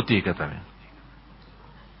bohong putih katanya.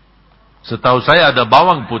 Setahu saya ada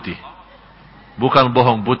bawang putih, bukan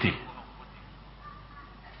bohong putih.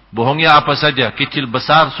 Bohongnya apa saja, kecil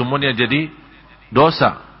besar semuanya jadi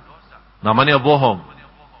dosa. Namanya bohong.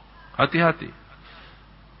 Hati-hati.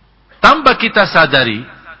 Tambah kita sadari,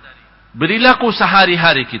 perilaku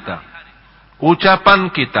sehari-hari kita, ucapan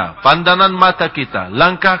kita, pandangan mata kita,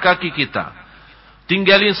 langkah kaki kita,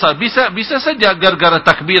 tinggalin bisa saja gara-gara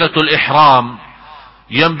takbiratul ihram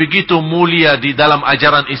yang begitu mulia di dalam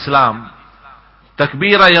ajaran Islam.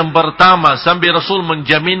 Takbirah yang pertama sampai Rasul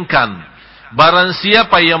menjaminkan, barang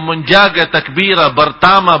siapa yang menjaga takbirah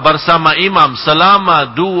pertama bersama imam selama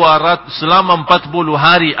 40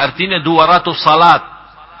 hari, artinya 200 salat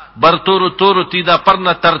berturut-turut, tidak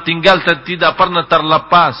pernah tertinggal dan tidak pernah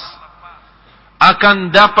terlepas,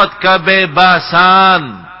 akan dapat kebebasan.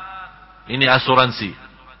 Ini asuransi.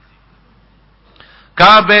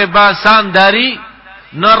 Kebebasan dari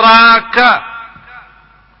neraka.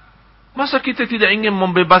 Masa kita tidak ingin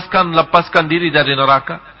lepaskan diri dari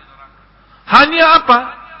neraka? Hanya apa?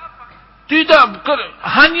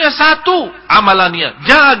 Hanya satu amalannya,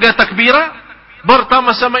 jaga takbirah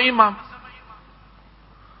bertama sama imam.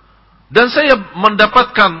 Dan saya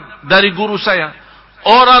mendapatkan dari guru saya,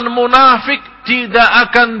 orang munafik tidak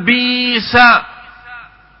akan bisa.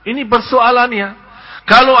 Ini persoalannya.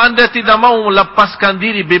 Kalau Anda tidak mau melepaskan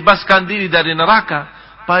diri, bebaskan diri dari neraka,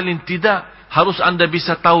 paling tidak harus Anda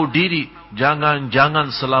bisa tahu diri.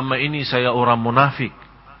 Jangan-jangan selama ini saya orang munafik.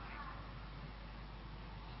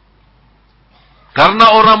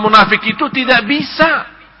 Karena orang munafik itu tidak bisa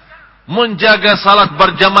menjaga salat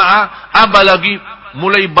berjamaah, apalagi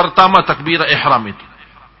mulai pertama takbirah ihram itu.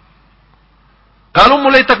 Kalau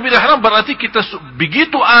mulai takbirah ihram berarti kita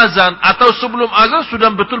begitu azan atau sebelum azan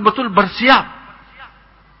sudah betul-betul bersiap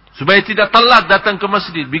supaya tidak telat datang ke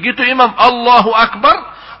masjid. Begitu imam Allahu Akbar,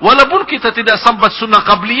 walaupun kita tidak sampai sunnah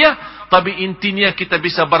qabliyah, tapi intinya kita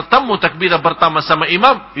bisa bertemu takbirah pertama sama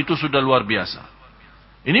imam, itu sudah luar biasa.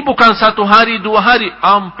 Ini bukan 1 hari, 2 hari,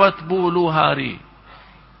 40 hari.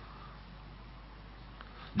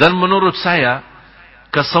 Dan menurut saya,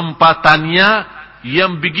 kesempatannya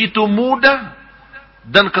yang begitu mudah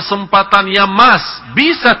dan kesempatan yang emas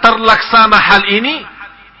bisa terlaksana hal ini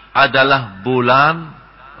adalah bulan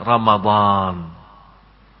Ramadan.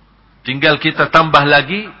 Tinggal kita tambah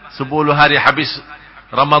lagi 10 hari habis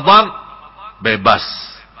Ramadan, bebas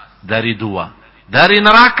dari 2, dari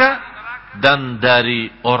neraka dan dari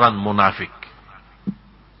orang munafik.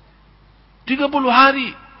 30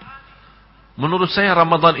 hari. Menurut saya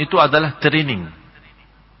Ramadan itu adalah training.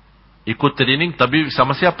 Ikut training, tapi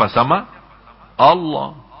sama siapa? Sama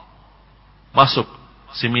Allah. Masuk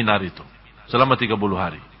seminar itu selama 30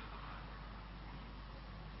 hari.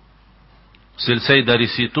 Selesai dari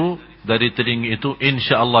situ, dari training itu,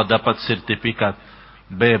 insya Allah dapat sertifikat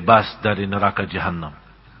bebas dari neraka jahanam.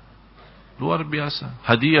 Luar biasa.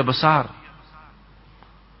 Hadiah besar.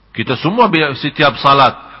 Kita semua setiap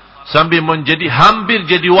salat sambil menjadi hampir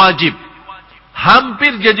jadi wajib.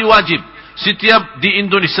 Hampir jadi wajib. Setiap di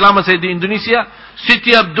Indonesia, selama saya di Indonesia,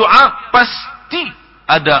 setiap doa pasti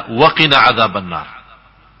ada waqina adzaban nar.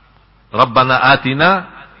 Rabbana atina,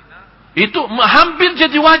 itu hampir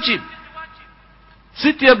jadi wajib.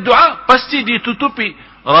 Setiap doa pasti ditutupi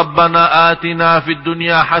Rabbana atina fid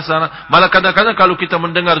dunya hasanah. Malah kadang-kadang kalau kita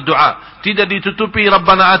mendengar doa tidak ditutupi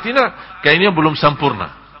Rabbana atina, kayaknya belum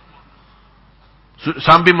sempurna.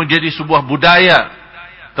 Sampai menjadi sebuah budaya,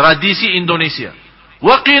 tradisi Indonesia.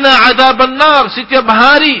 Waqina adzaban nar, setiap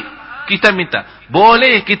hari kita minta.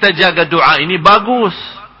 Boleh kita jaga doa ini, bagus.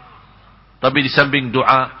 Tapi di samping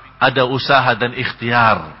doa ada usaha dan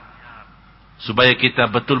ikhtiar supaya kita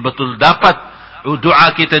betul-betul dapat doa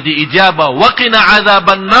kita diijabah. Waqina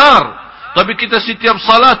adzaban nar. Tapi kita setiap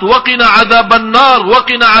salat waqina adzaban nar,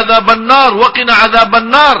 waqina adzaban nar, waqina adzaban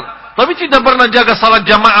nar. Tapi tidak pernah jaga salat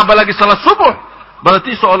jamaah, apalagi salat subuh.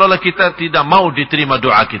 Berarti seolah-olah kita tidak mau diterima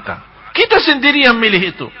doa kita. Kita sendiri yang milih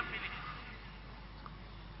itu.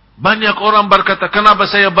 Banyak orang berkata, kenapa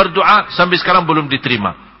saya berdoa sampai sekarang belum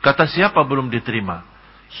diterima? Kata siapa belum diterima?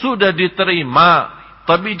 Sudah diterima,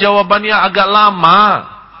 tapi jawabannya agak lama.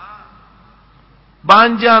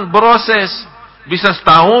 Panjang, proses. Bisa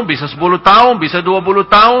setahun, bisa 10 tahun, bisa 20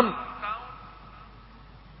 tahun.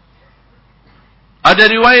 Ada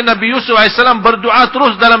riwayat Nabi Yusuf AS berdoa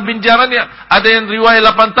terus dalam penjaranya. Ada yang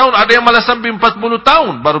riwayat 8 tahun, ada yang malah sampai 40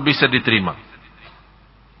 tahun baru bisa diterima.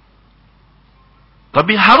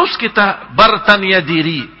 Tapi harus kita bertanya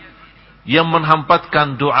diri yang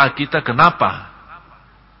menghambatkan doa kita. Kenapa?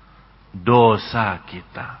 dosa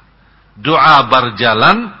kita. Doa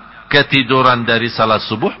berjalan, ketiduran dari salat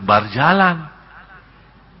subuh berjalan.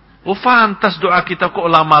 Fantas doa kita kok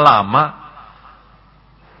lama-lama.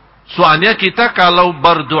 Soalnya kita kalau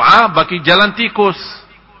berdoa bagi jalan tikus.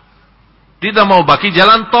 Tidak mau bagi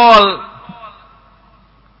jalan tol.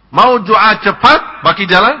 Mau doa cepat bagi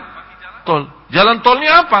jalan tol. Jalan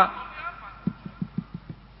tolnya apa?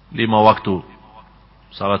 5 waktu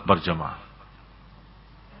salat berjamaah.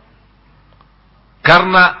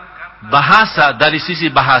 Karena bahasa, dari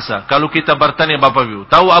sisi bahasa, kalau kita bertanya Bapak Ibu,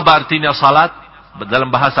 tahu apa artinya salat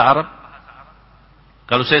dalam bahasa Arab?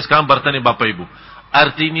 Kalau saya sekarang bertanya Bapak Ibu,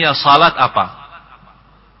 artinya salat apa?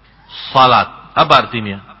 Salat, apa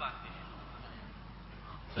artinya?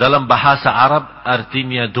 Dalam bahasa Arab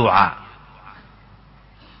artinya doa.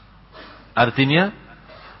 Artinya,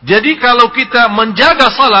 jadi kalau kita menjaga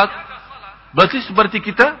salat, berarti seperti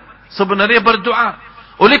kita sebenarnya berdoa.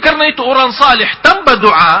 Oleh karena itu orang salih tanpa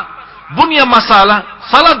doa, punya masalah,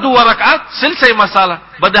 salat 2 rakaat, selesai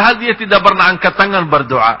masalah. Padahal dia tidak pernah angkat tangan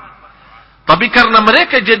berdoa. Tapi karena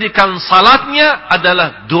mereka jadikan salatnya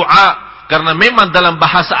adalah doa. Karena memang dalam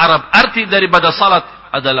bahasa Arab, arti daripada salat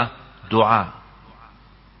adalah doa.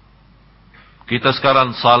 Kita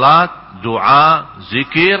sekarang salat, doa,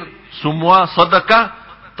 zikir, semua sedekah,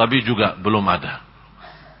 tapi juga belum ada.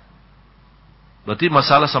 Berarti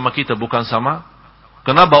masalah sama kita, bukan sama.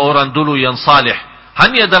 Kenapa orang dulu yang salih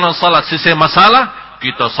hanya dalam salat selesai masalah,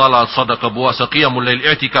 kita salat, sedekah, puasa, qiyamul lail,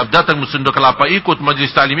 i'tikaf, datang musunda kelapa, ikut majlis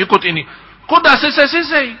ta'lim, ikut ini. Kok dah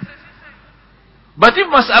selesai? Berarti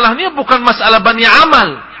masalahnya bukan masalah banyak amal.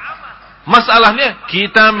 Masalahnya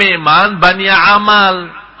kita memang banyak amal,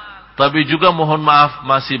 tapi juga mohon maaf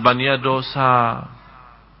masih banyak dosa.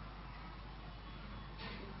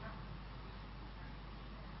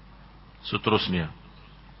 Seterusnya,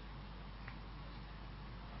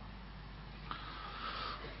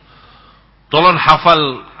 tolong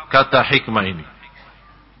hafal kata hikmah ini.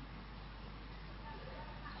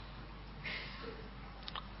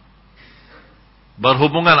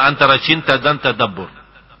 Berhubungan antara cinta dan tadabbur.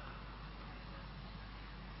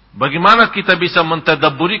 Bagaimana kita bisa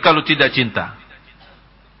mentadabburi kalau tidak cinta?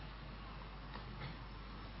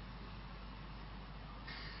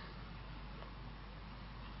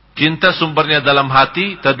 Cinta sumbernya dalam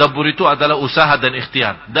hati, tadabbur itu adalah usaha dan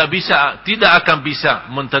ikhtiar. Tidak akan bisa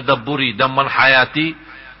mentadabburi dan menhayati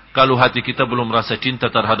kalau hati kita belum rasa cinta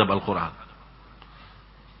terhadap Al-Quran.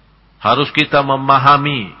 Harus kita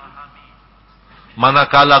memahami,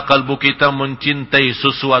 manakala kalbu kita mencintai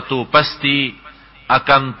sesuatu, pasti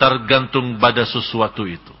akan tergantung pada sesuatu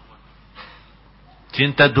itu.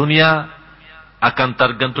 Cinta dunia akan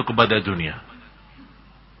tergantung kepada dunia.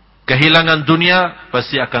 Kehilangan dunia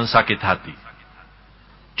pasti akan sakit hati.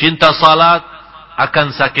 Cinta salat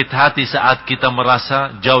akan sakit hati saat kita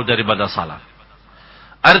merasa jauh daripada salat.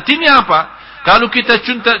 Artinya apa? Kalau kita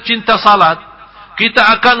cinta salat, kita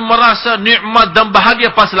akan merasa nikmat dan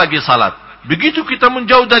bahagia pas lagi salat. Begitu kita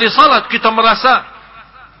menjauh dari salat, kita merasa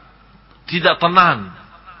tidak tenang.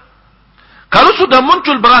 Kalau sudah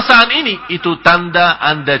muncul perasaan ini, itu tanda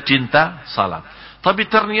Anda cinta salat. Tapi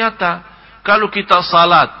ternyata kalau kita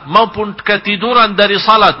salat maupun ketiduran dari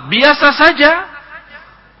salat biasa saja,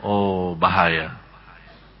 oh bahaya.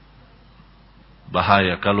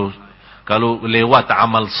 Bahaya kalau lewat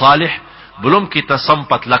amal salih belum kita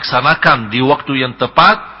sempat laksanakan di waktu yang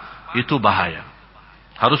tepat, itu bahaya.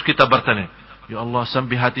 Harus kita bertanya, ya Allah,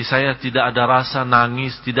 sampai hati saya tidak ada rasa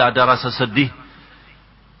nangis, tidak ada rasa sedih.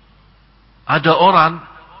 Ada orang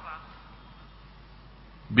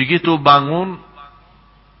begitu bangun,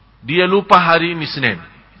 dia lupa hari ini Senin.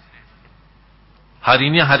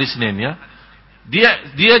 Hari ini hari Senin ya.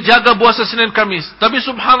 Dia jaga puasa Senin Kamis. Tapi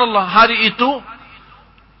subhanallah, hari itu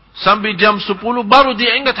sampai jam 10 baru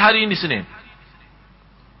dia ingat hari ini Senin.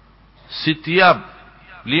 Setiap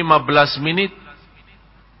 15 menit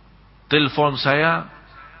telepon saya,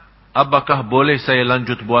 apakah boleh saya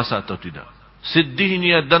lanjut puasa atau tidak.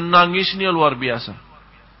 Sedihnya dan nangisnya luar biasa.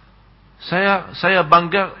 Saya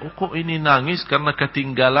bangga, kok ini nangis karena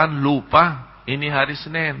ketinggalan, lupa ini hari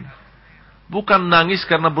Senin. Bukan nangis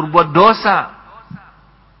karena berbuat dosa.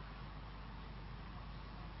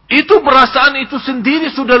 Itu perasaan itu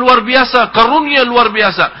sendiri sudah luar biasa, karunia luar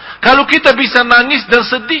biasa. Kalau kita bisa nangis dan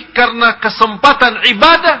sedih karena kesempatan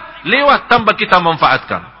ibadah lewat tanpa kita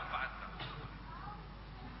manfaatkan.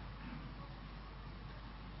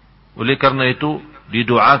 Oleh karena itu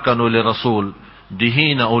didoakan oleh Rasul,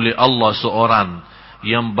 dihina oleh Allah seorang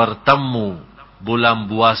yang bertemu bulan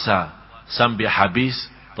puasa sampai habis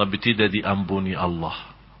tapi tidak diampuni Allah.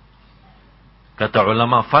 Kata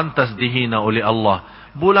ulama, fantas dihina oleh Allah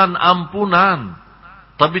bulan ampunan.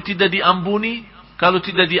 Tapi tidak diampuni. Kalau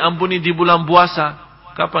tidak diampuni di bulan puasa,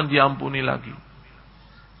 kapan diampuni lagi?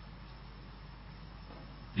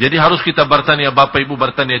 Jadi harus kita bertanya, Bapak Ibu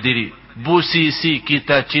bertanya diri, posisi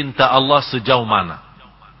kita cinta Allah sejauh mana?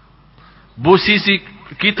 Posisi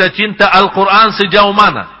kita cinta Al-Quran sejauh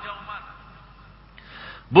mana?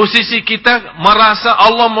 Posisi kita merasa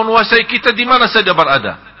Allah menguasai kita di mana saja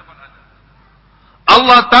berada.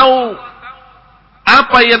 Allah tahu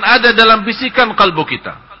apa yang ada dalam bisikan kalbu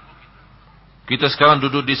kita. Kita sekarang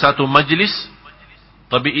duduk di satu majlis,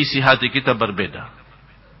 tapi isi hati kita berbeda.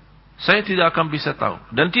 Saya tidak akan bisa tahu.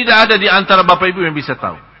 Dan tidak ada di antara Bapak Ibu yang bisa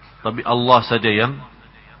tahu. Tapi Allah saja yang.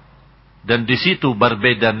 Dan di situ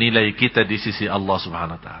berbeda nilai kita di sisi Allah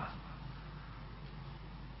Subhanahu Wa Taala.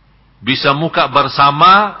 Bisa muka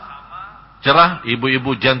bersama, cerah,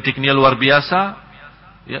 ibu-ibu cantiknya luar biasa.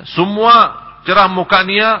 Ya, semua cerah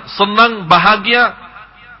mukanya, senang, bahagia.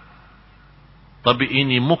 Tapi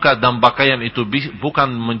ini muka dan pakaian itu bukan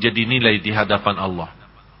menjadi nilai di hadapan Allah.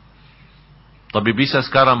 Tapi bisa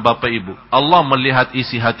sekarang Bapak Ibu, Allah melihat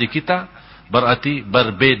isi hati kita, berarti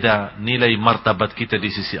berbeda nilai martabat kita di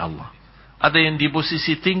sisi Allah. Ada yang di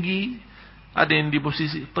posisi tinggi, ada yang di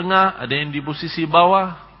posisi tengah, ada yang di posisi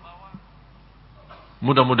bawah.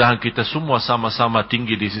 Mudah-mudahan kita semua sama-sama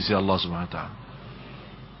tinggi di sisi Allah SWT.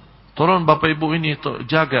 Tolong Bapak Ibu ini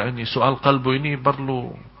jaga ini, soal kalbu ini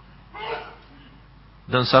perlu.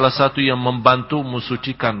 Dan salah satu yang membantu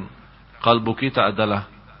mensucikan kalbu kita adalah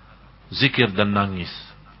zikir dan nangis.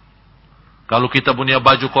 Kalau kita punya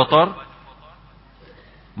baju kotor,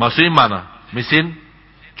 masukin mana? Mesin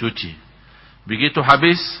cuci. Begitu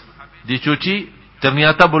habis dicuci,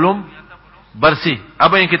 ternyata belum bersih.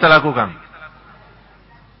 Apa yang kita lakukan?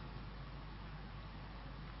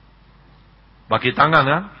 Pakai tangan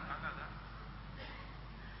kan?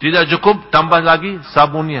 Tidak cukup, tambah lagi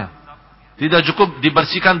sabunnya. Tidak cukup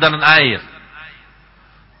dibersihkan dengan air.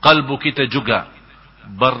 Kalbu kita juga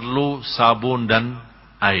perlu sabun dan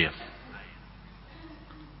air.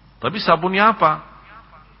 Tapi sabunnya apa?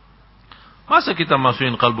 Masa kita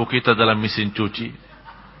masukin kalbu kita dalam mesin cuci?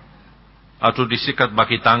 Atau disikat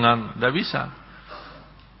pakai tangan? Tidak bisa.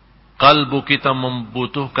 Kalbu kita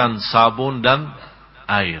membutuhkan sabun dan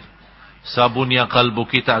air. Sabunnya kalbu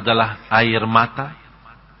kita adalah air mata.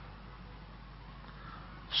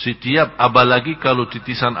 Setiap, apalagi kalau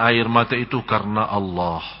titisan air mata itu karena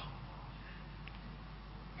Allah.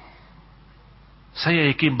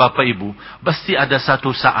 Saya yakin Bapak Ibu, pasti ada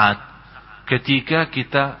satu saat ketika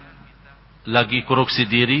kita lagi koreksi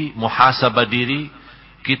diri, muhasabah diri,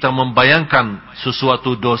 kita membayangkan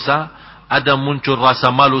sesuatu dosa, ada muncul rasa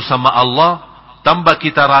malu sama Allah, tambah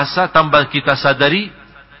kita rasa, tambah kita sadari,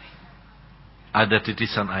 ada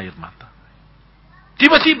titisan air mata.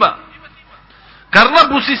 Tiba-tiba, karena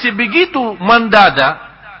posisi begitu mendadak,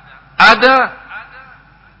 ada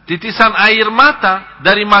titisan air mata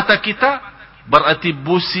dari mata kita, berarti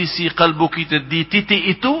posisi kalbu kita di titik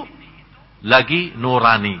itu lagi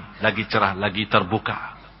nurani, lagi cerah, lagi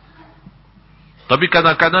terbuka. Tapi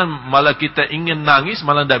kadang-kadang malah kita ingin nangis,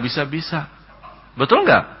 malah tidak bisa-bisa. Betul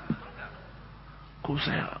enggak? Kok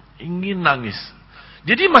saya ingin nangis?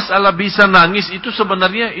 Jadi masalah bisa nangis itu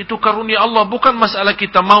sebenarnya itu karunia Allah, bukan masalah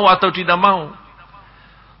kita mau atau tidak mau.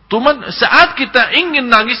 Cuman saat kita ingin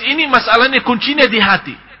nangis, ini masalahnya kuncinya di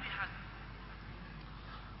hati.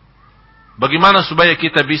 Bagaimana supaya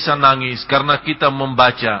kita bisa nangis? Karena kita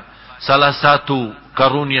membaca salah satu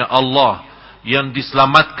karunia Allah yang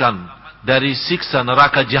diselamatkan dari siksa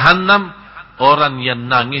neraka jahanam, orang yang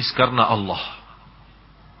nangis karena Allah.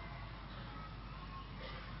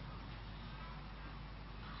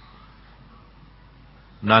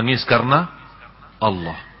 Nangis karena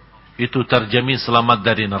Allah. Itu terjamin selamat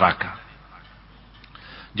dari neraka.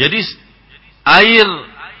 Jadi air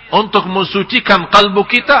untuk mensucikan kalbu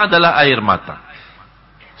kita adalah air mata.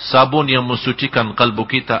 Sabun yang mensucikan kalbu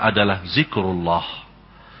kita adalah zikrullah.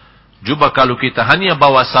 Coba kalau kita hanya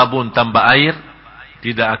bawa sabun tambah air,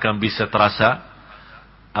 tidak akan bisa terasa.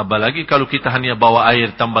 Apalagi kalau kita hanya bawa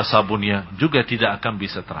air tambah sabunnya, juga tidak akan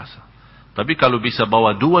bisa terasa. Tapi kalau bisa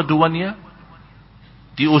bawa dua-duanya,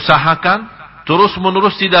 diusahakan, terus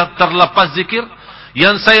menerus tidak terlepas zikir.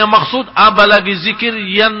 Yang saya maksud, apalagi zikir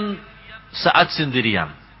yang saat sendirian.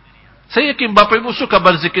 Saya yakin Bapak Ibu suka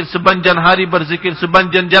berzikir, sepanjang hari berzikir,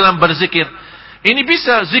 sepanjang jalan berzikir. Ini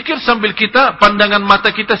bisa zikir sambil kita, pandangan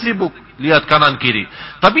mata kita sibuk, lihat kanan kiri.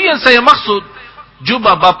 Tapi yang saya maksud,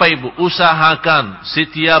 coba Bapak Ibu usahakan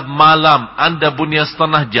setiap malam Anda punya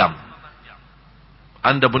setengah jam.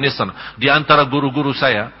 Anda punya setengah. Di antara guru-guru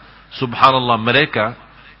saya, subhanallah, mereka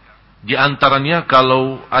Di antaranya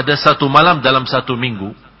kalau ada satu malam dalam satu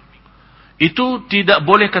minggu, itu tidak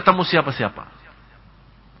boleh ketemu siapa-siapa.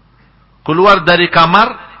 Keluar dari kamar,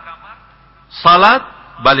 salat,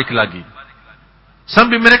 balik lagi.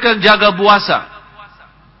 Sambil mereka jaga puasa.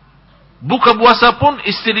 Buka puasa pun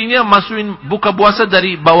istrinya masukin buka puasa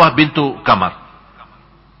dari bawah pintu kamar.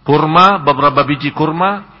 Kurma, beberapa biji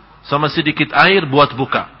kurma, sama sedikit air buat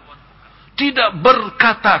buka. Tidak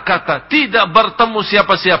berkata-kata, tidak bertemu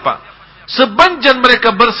siapa-siapa. Sepanjang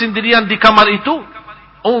mereka bersendirian di kamar itu,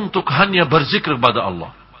 untuk hanya berzikir kepada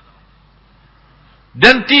Allah.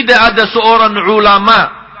 Dan tidak ada seorang ulama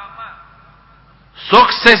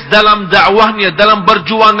sukses dalam dakwahnya, dalam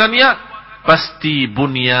perjuangannya, pasti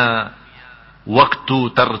punya waktu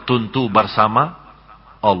tertentu bersama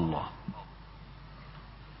Allah.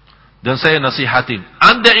 Dan saya nasihatin,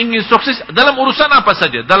 Anda ingin sukses dalam urusan apa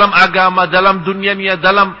saja, dalam agama, dalam dunianya,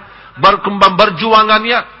 dalam berkembang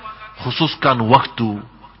perjuangannya, khususkan waktu.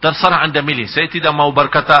 Terserah Anda milih. Saya tidak mau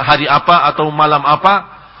berkata hari apa atau malam apa,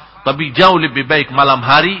 tapi jauh lebih baik malam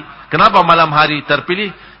hari. Kenapa malam hari terpilih?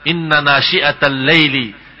 Inna nasyi'atal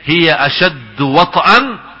laili hiya ashaddu wat'an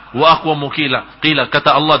wa aqwamu qila.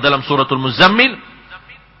 Kata Allah dalam suratul Muzammil,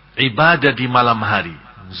 ibadah di malam hari,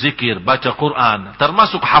 zikir, baca Quran,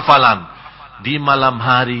 termasuk hafalan di malam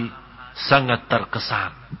hari sangat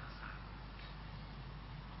terkesan.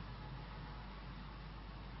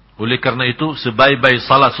 Oleh karena itu, sebaik-baik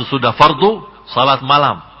salat sesudah fardu, salat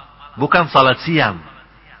malam, bukan salat siang.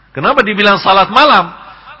 Kenapa dibilang salat malam?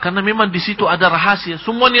 Karena memang di situ ada rahasia.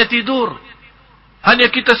 Semuanya tidur.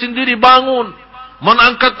 Hanya kita sendiri bangun,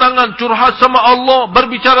 mengangkat tangan, curhat sama Allah,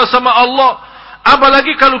 berbicara sama Allah.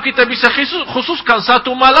 Apalagi kalau kita bisa khususkan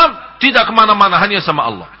satu malam, tidak kemana-mana, hanya sama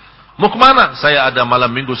Allah. Mau kemana? Saya ada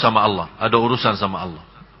malam minggu sama Allah, ada urusan sama Allah.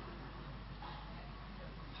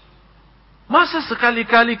 Masa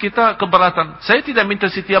sekali-kali kita keberatan? Saya tidak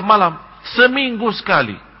minta setiap malam, seminggu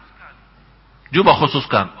sekali. Coba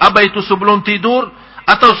khususkan. Apa itu sebelum tidur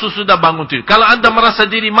atau sesudah bangun tidur? Kalau Anda merasa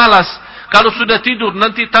diri malas, kalau sudah tidur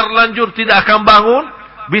nanti terlanjur tidak akan bangun,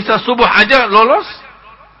 bisa subuh aja lolos.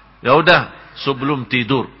 Ya udah, sebelum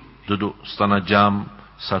tidur duduk setengah jam,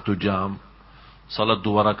 1 jam, salat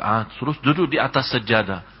 2 rakaat, terus duduk di atas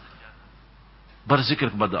sajadah,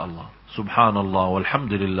 berzikir kepada Allah. Subhanallah,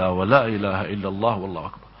 walhamdulillah, wa la ilaha illallah, wallahu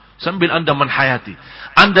akbar. Sambil Anda menhayati,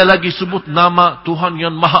 Anda lagi sebut nama Tuhan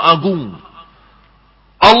yang Maha Agung.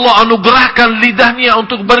 Allah anugerahkan lidahnya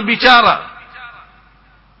untuk berbicara.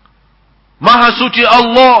 Maha suci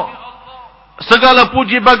Allah. Segala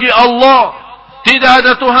puji bagi Allah. Tidak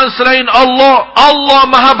ada Tuhan selain Allah. Allah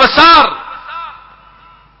Maha besar.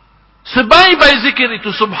 Sebaik-baik zikir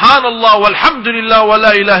itu subhanallah walhamdulillah wa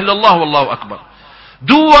la ilaha illallah wallahu akbar.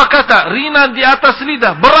 2 kata ringan di atas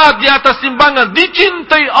lidah, berat di atas timbangan,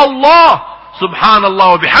 dicintai Allah.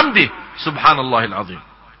 Subhanallah wa bihamdih, subhanallahil azim.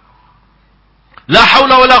 La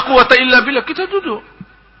haula wa la quwata illa billah. Kita duduk.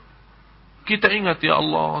 Kita ingat, ya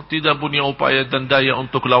Allah, tidak punya upaya dan daya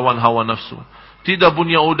untuk lawan hawa nafsu. Tidak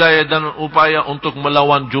punya upaya dan upaya untuk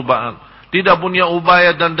melawan cobaan. Tidak punya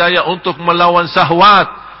upaya dan daya untuk melawan syahwat.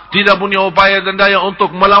 Tidak punya upaya dan daya untuk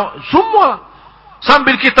melawan semua.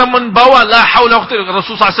 Sambil kita membawa la haula wa quwwata,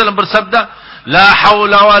 Rasulullah SAW bersabda, la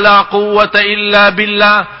haula wa la quwwata illa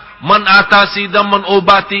billah, mengatasi dan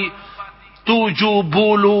menobati 70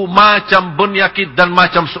 macam penyakit dan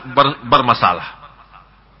macam bermasalah.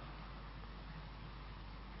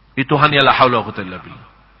 Itu hanya la haula wa quwwata illa billah.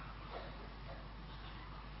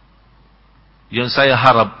 Yang saya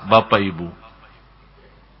harap Bapak Ibu,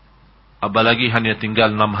 apalagi hanya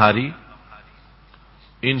tinggal 6 hari,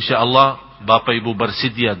 insyaallah Bapak Ibu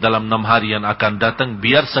bersedia dalam 6 hari yang akan datang,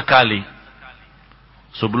 biar sekali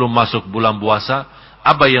sebelum masuk bulan puasa,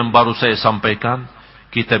 apa yang baru saya sampaikan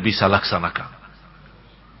kita bisa laksanakan.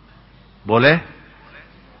 Boleh?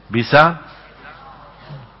 Bisa?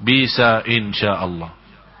 Bisa insyaallah.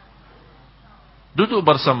 Duduk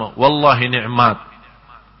bersama, wallahi nikmat.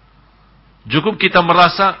 Cukup kita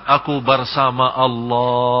merasa aku bersama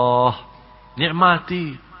Allah,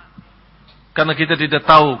 nikmati. Karena kita tidak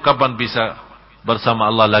tahu kapan bisa bersama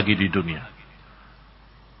Allah lagi di dunia.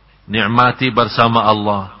 Nikmati bersama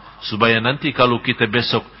Allah, supaya nanti kalau kita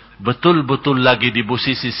besok betul-betul lagi di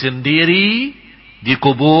posisi sendiri, di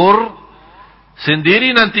kubur,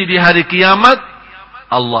 sendiri nanti di hari kiamat,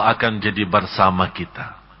 Allah akan jadi bersama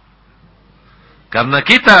kita. Karena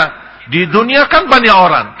kita di dunia kan banyak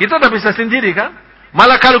orang, kita tidak bisa sendiri kan?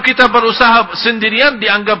 Malah kalau kita berusaha sendirian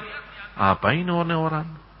dianggap, apa ini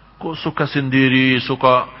orang-orang? Kok suka sendiri,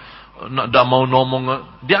 suka tidak mau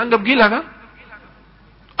ngomong, dianggap gila kan?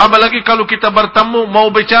 Apalagi kalau kita bertemu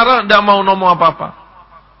mau bicara, tidak mau ngomong apa-apa.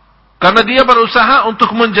 Karena dia berusaha untuk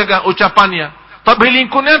menjaga ucapannya. Tapi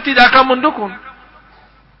lingkungannya tidak akan mendukung.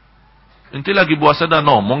 Inti lagi puasa dan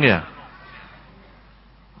ngomong ya.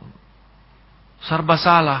 Serba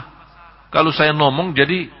salah. Kalau saya ngomong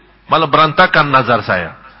jadi malah berantakan nazar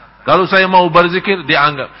saya. Kalau saya mau berzikir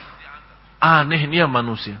dianggap aneh ini ya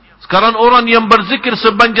manusia. Sekarang orang yang berzikir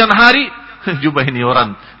sepanjang hari, coba ini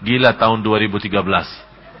orang gila tahun 2013.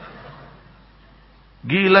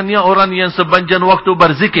 Gilanya orang yang sepanjang waktu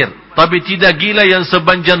berzikir, tapi tidak gila yang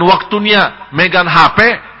sepanjang waktunya megang HP.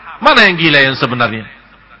 Mana yang gila yang sebenarnya?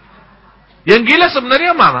 Yang gila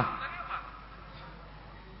sebenarnya mana?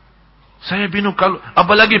 Saya bingung kalau,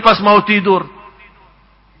 apalagi pas mau tidur.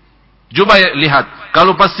 Coba lihat,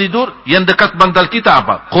 kalau pas tidur, yang dekat bantal kita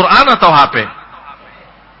apa? Quran atau HP?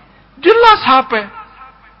 Jelas HP.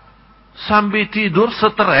 Sambil tidur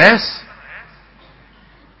stres.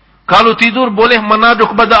 Kalau tidur boleh menadu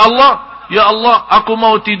kepada Allah. Ya Allah, aku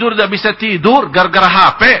mau tidur, tidak bisa tidur gara-gara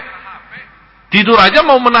HP. Tidur aja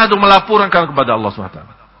mau menadu, melaporkan kepada Allah SWT.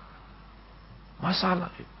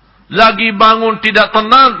 Masalah. Lagi bangun tidak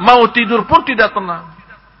tenang, mau tidur pun tidak tenang.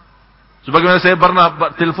 Sebagaimana saya pernah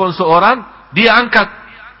telepon seorang, dia angkat.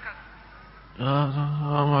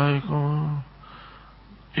 Assalamualaikum.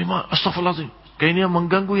 Astagfirullahaladzim. Kayaknya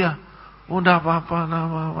mengganggu ya. Udah apa-apa.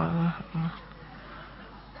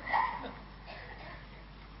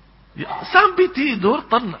 Ya, sampai tidur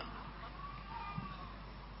tenang.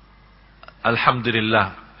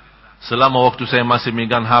 Alhamdulillah. Selama waktu saya masih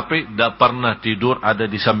megang HP, tidak pernah tidur ada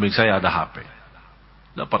di samping saya ada HP.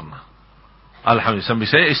 Tidak pernah. Alhamdulillah, samping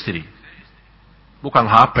saya istri. Bukan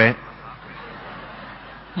HP.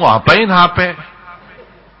 Mau apain HP?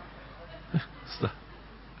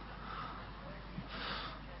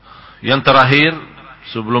 Yang terakhir,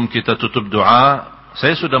 sebelum kita tutup doa,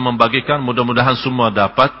 saya sudah membagikan, mudah-mudahan semua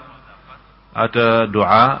dapat. Ada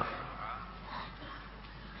doa.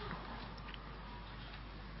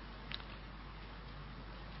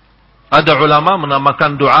 Ada ulama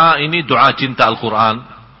menamakan doa ini doa cinta Al-Quran.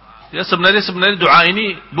 Ya sebenarnya doa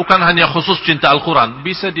ini bukan hanya khusus cinta Al-Quran.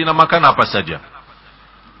 Bisa dinamakan apa saja.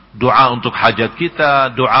 Doa untuk hajat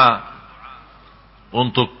kita, doa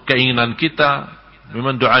untuk keinginan kita.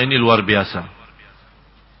 Memang doa ini luar biasa.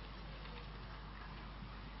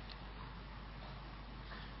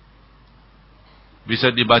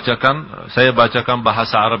 Bisa dibacakan, saya bacakan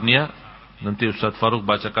bahasa Arabnya. Nanti Ustaz Faruk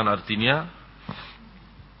bacakan artinya.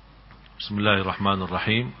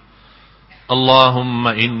 Bismillahirrahmanirrahim.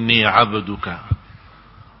 Allahumma inni abduka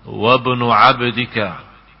wabnu abdika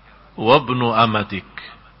wabnu amatik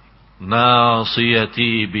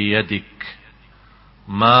nasiyati biyadik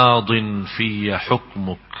madin fiyya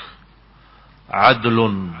hukmuk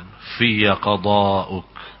adlun fiyya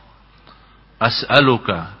qada'uk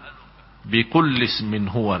as'aluka bikulli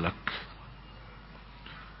ismin huwa lak.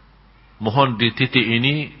 Mohon di titik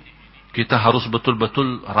ini kita harus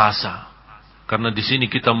betul-betul rasa. Karena di sini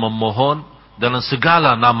kita memohon dengan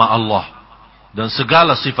segala nama Allah dan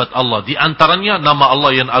segala sifat Allah. Di antaranya nama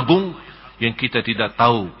Allah yang agung yang kita tidak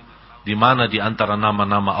tahu di mana di antara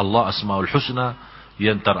nama-nama Allah Asmaul Husna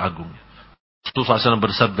yang teragung. Rasulullah SAW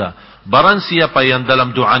bersabda, barang siapa yang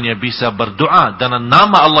dalam doanya bisa berdoa dengan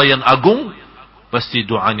nama Allah yang agung, pasti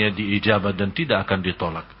doanya diijabah dan tidak akan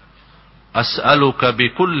ditolak. As'aluka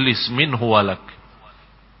bi kulli ismin huwa lak.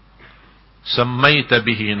 Sammaita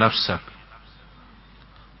bihi nafsak.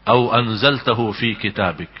 أو أنزلته في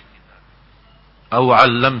كتابك أو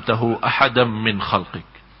علمته أحدا من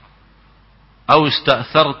خلقك أو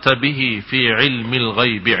استأثرت به في علم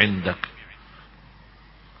الغيب عندك.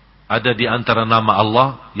 Ada di antara nama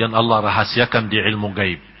Allah yang Allah rahasiakan di ilmu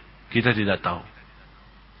gaib. Kita tidak tahu.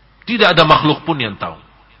 Tidak ada makhluk pun yang tahu.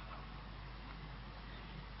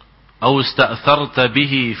 أو استأثرت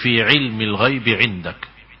به في علم الغيب عندك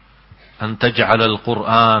أن تجعل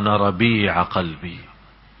القرآن ربيع قلبي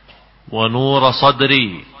ونور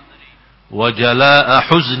صدري وجلاء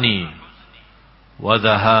حزني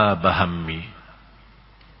وذهاب همي.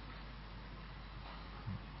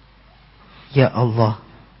 Ya Allah,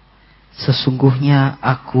 sesungguhnya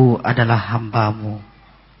aku adalah hamba-Mu,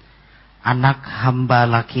 anak hamba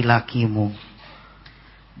laki-lakimu,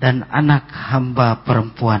 dan anak hamba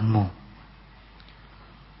perempuanmu.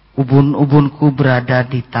 Ubun-ubunku berada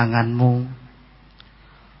di tangan-Mu,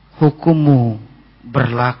 hukum-Mu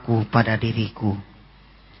berlaku pada diriku.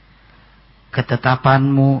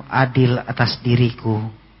 Ketetapan-Mu adil atas diriku.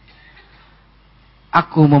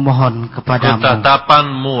 Aku memohon kepadamu.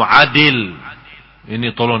 Ketetapan-Mu adil.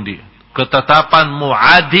 Ini tolong ketetapan-Mu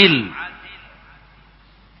adil.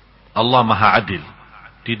 Allah Maha Adil.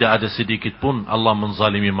 Tidak ada sedikit pun Allah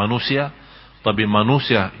menzalimi manusia, tapi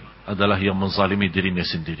manusia adalah yang menzalimi dirinya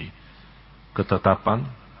sendiri.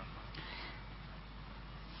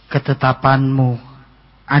 Ketetapanmu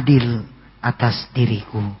adil atas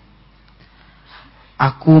diriku.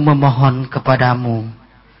 Aku memohon kepadamu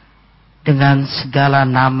dengan segala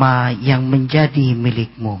nama yang menjadi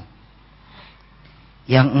milikmu,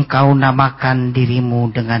 yang engkau namakan dirimu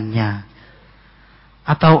dengannya,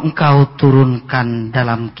 atau engkau turunkan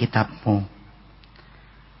dalam kitabmu,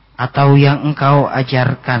 atau yang engkau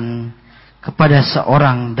ajarkan kepada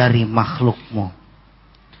seorang dari makhlukmu,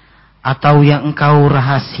 atau yang engkau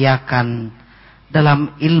rahasiakan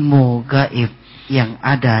dalam ilmu gaib yang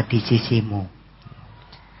ada di sisimu,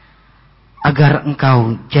 agar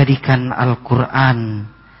engkau jadikan Al-Quran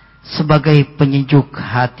sebagai penyejuk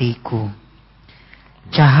hatiku,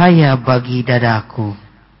 cahaya bagi dadaku,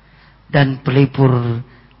 dan pelipur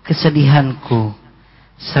kesedihanku,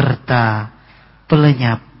 serta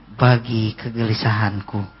pelenyap bagi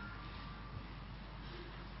kegelisahanku.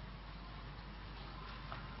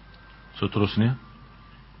 Seterusnya,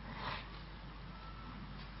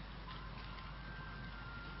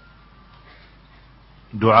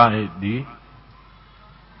 doa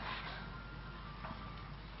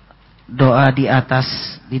di atas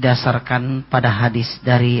didasarkan pada hadis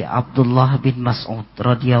dari Abdullah bin Mas'ud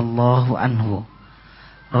radhiyallahu anhu.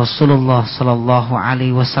 Rasulullah sallallahu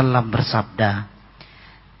alaihi wasallam bersabda,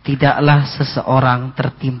 tidaklah seseorang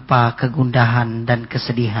tertimpa kegundahan dan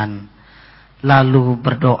kesedihan lalu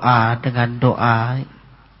berdoa dengan doa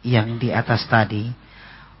yang di atas tadi,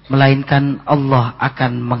 melainkan Allah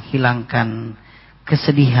akan menghilangkan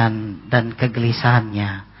kesedihan dan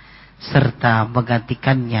kegelisahannya serta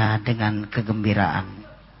menggantikannya dengan kegembiraan.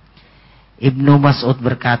 Ibnu Mas'ud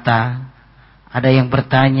berkata, ada yang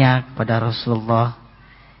bertanya kepada Rasulullah,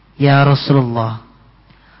 "Ya Rasulullah,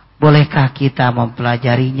 bolehkah kita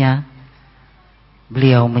mempelajarinya?"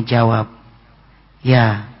 Beliau menjawab,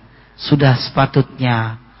 "Ya, sudah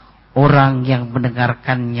sepatutnya orang yang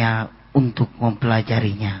mendengarkannya untuk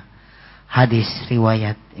mempelajarinya." Hadis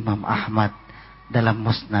riwayat Imam Ahmad dalam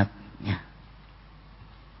musnadnya.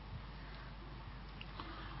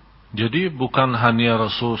 Jadi bukan hanya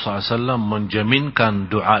Rasul SAW menjaminkan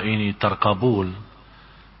doa ini terkabul,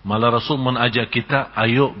 malah Rasul mengajak kita,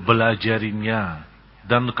 ayo belajarinya,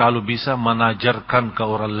 dan kalau bisa menajarkan ke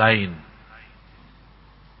orang lain.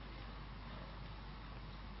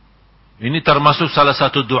 Ini termasuk salah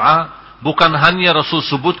satu doa. Bukan hanya Rasul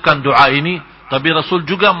sebutkan doa ini, tapi Rasul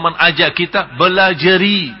juga mengajak kita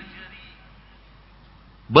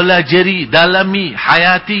belajari, dalami,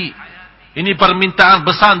 hayati. Ini permintaan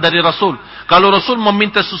besar dari Rasul. Kalau Rasul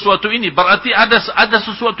meminta sesuatu ini, berarti ada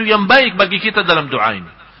sesuatu yang baik bagi kita dalam doa ini.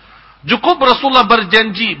 Cukup Rasulullah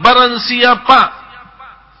berjanji, barang siapa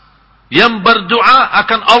yang berdoa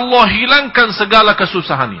akan Allah hilangkan segala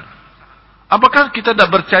kesusahannya. Apakah kita tidak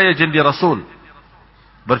percaya janji Rasul?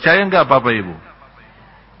 Percaya enggak Bapak Ibu?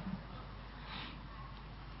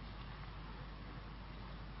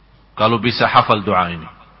 Kalau bisa hafal doa ini.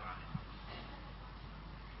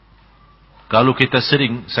 Kalau kita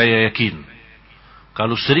sering, saya yakin,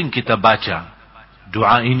 kalau sering kita baca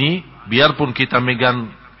doa ini, biarpun kita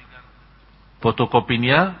megang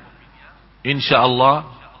fotokopinya,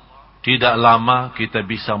 insyaallah tidak lama kita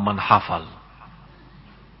bisa menghafal.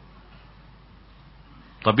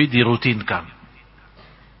 Tapi dirutinkan.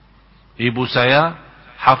 Ibu saya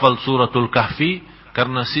hafal suratul Kahfi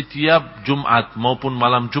karena setiap Jumat maupun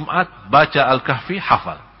malam Jumat baca Al-Kahfi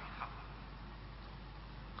hafal.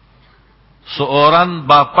 Seorang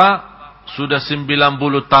bapak sudah 90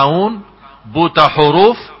 tahun, buta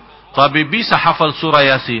huruf, tapi bisa hafal surah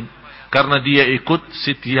Yasin. Karena dia ikut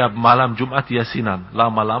setiap malam Jumat Yasinan.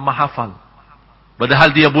 Lama-lama hafal.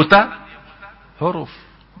 Padahal dia buta huruf.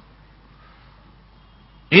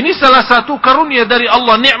 Ini salah satu karunia dari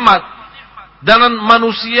Allah, nikmat. Dan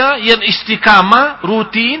manusia yang istiqamah,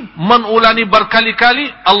 rutin, mengulangi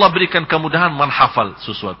berkali-kali, Allah berikan kemudahan menghafal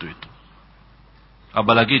sesuatu itu.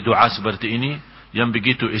 Apalagi doa seperti ini yang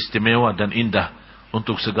begitu istimewa dan indah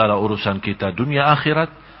untuk segala urusan kita dunia akhirat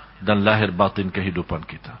dan lahir batin kehidupan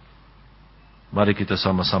kita. Mari kita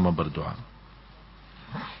sama-sama berdoa.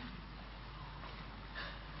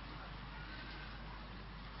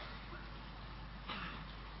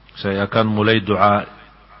 Saya akan mulai doa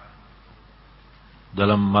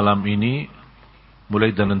dalam malam ini,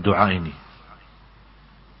 mulai dengan doa ini.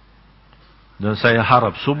 Dan saya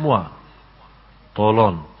harap semua,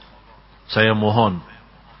 tolong, saya mohon,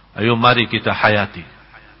 ayo mari kita hayati.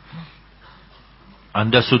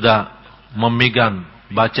 Anda sudah memegang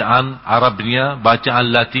bacaan Arabnya, bacaan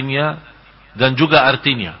Latinnya, dan juga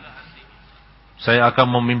artinya. Saya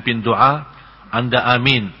akan memimpin doa. Anda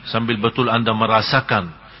amin sambil betul anda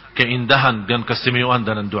merasakan keindahan dan keistimewaan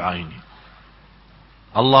dalam doa ini.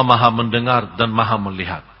 Allah maha mendengar dan maha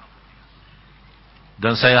melihat.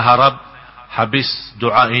 Dan saya harap habis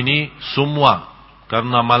doa ini semua,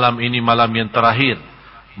 karena malam ini malam yang terakhir,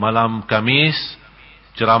 malam Kamis,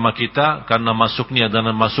 ceramah kita, karena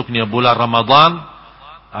masuknya bulan Ramadan,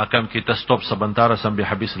 akan kita stop sebentar sampai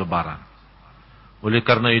habis lebaran. Oleh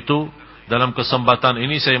karena itu, dalam kesempatan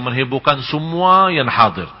ini saya menghiburkan semua yang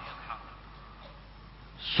hadir.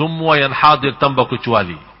 Semua yang hadir tanpa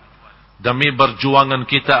kecuali. Demi perjuangan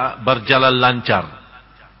kita berjalan lancar.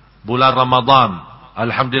 Bulan Ramadan,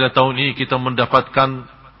 alhamdulillah tahun ini kita mendapatkan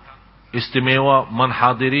istimewa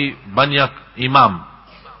menghadiri banyak imam.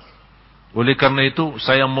 Oleh karena itu,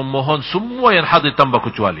 saya memohon semua yang hadir tanpa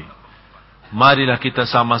kecuali, marilah kita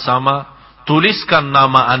sama-sama tuliskan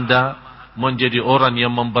nama anda menjadi orang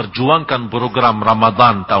yang memperjuangkan program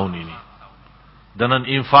Ramadan tahun ini. Dan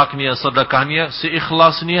infaknya, sedekahnya,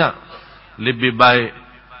 seikhlasnya, lebih baik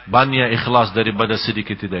banyak ikhlas daripada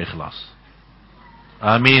sedikit tidak ikhlas.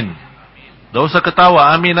 Amin. Tak usah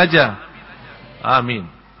ketawa, amin aja. Amin.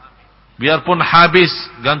 Biarpun habis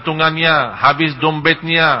gantungannya, habis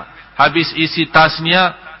dompetnya, habis isi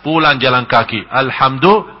tasnya, pulang jalan kaki.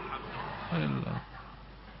 Alhamdulillah.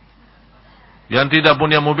 Yang tidak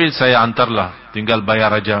punya mobil, saya antarlah. Tinggal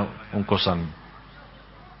bayar aja ongkosan.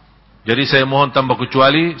 Jadi saya mohon tanpa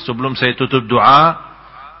kecuali, sebelum saya tutup doa,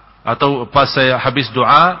 atau pas saya habis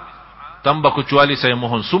doa, tanpa kecuali saya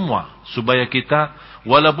mohon semua, supaya kita,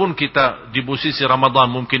 walaupun kita di posisi Ramadan,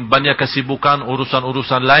 mungkin banyak kesibukan,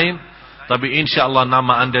 urusan-urusan lain, tapi insyaAllah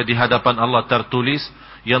nama anda di hadapan Allah tertulis,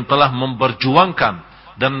 yang telah memperjuangkan,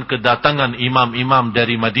 dan kedatangan imam-imam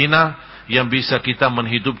dari Madinah, yang bisa kita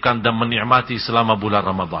menghidupkan dan menikmati selama bulan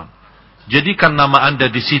Ramadan. Jadikan nama anda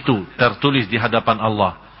di situ tertulis di hadapan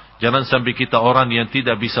Allah. Jangan sampai kita orang yang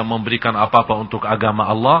tidak bisa memberikan apa-apa untuk agama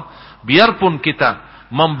Allah. Biarpun kita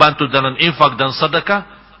membantu dalam infak dan sedekah,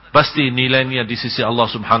 pasti nilainya di sisi Allah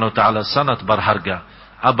Subhanahu wa taala sangat berharga.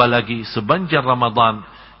 Apalagi sepanjang Ramadan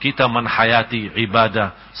kita menhayati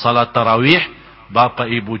ibadah salat tarawih, Bapak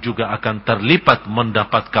Ibu juga akan terlipat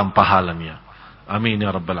mendapatkan pahalanya. Amin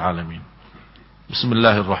ya rabbal alamin.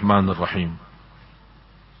 Bismillahirrahmanirrahim.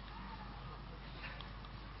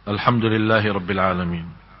 Alhamdulillahi rabbil alamin.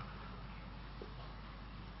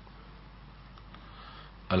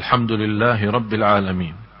 Alhamdulillahi rabbil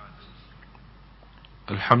alamin.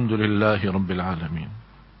 Alhamdulillahi rabbil alamin.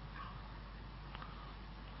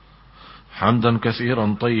 Hamdan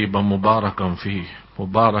katsiran tayyiban mubarakan fihi,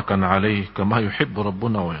 mubarakan alaihi kama yuhibbu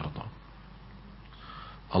rabbuna wa yarda.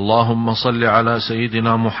 Allahumma salli ala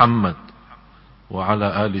sayyidina Muhammad wa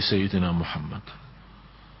ala ali sayyidina Muhammad.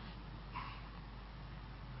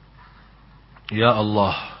 Ya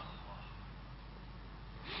Allah,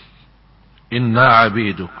 inna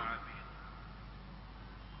abiduk,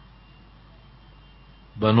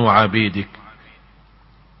 banu abidik,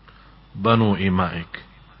 banu imaik,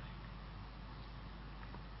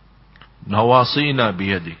 nawasina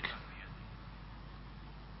biyadik,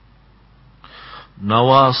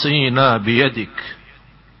 nawasina biyadik,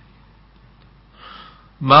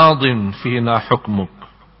 ماض فينا حكمك،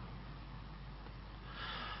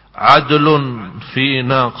 عدل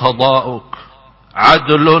فينا قضاؤك،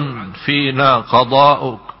 عدل فينا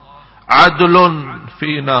قضاؤك، عدل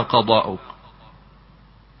فينا قضاؤك.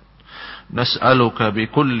 نسألك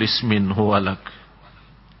بكل اسم هو لك،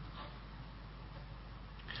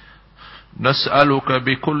 نسألك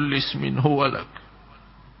بكل اسم هو لك،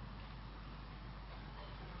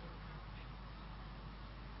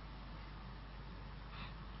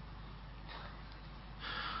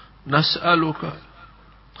 نسألك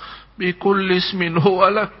بكل اسم هو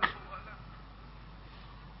لك،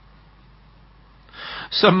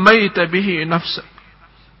 سميت به نفسك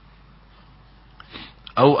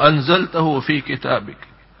أو أنزلته في كتابك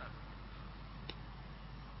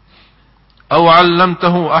أو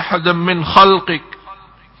علمته أحدا من خلقك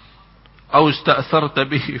أو استأثرت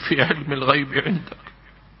به في علم الغيب عندك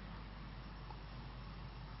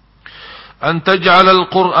أن تجعل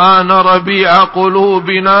القرآن ربيع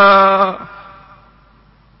قلوبنا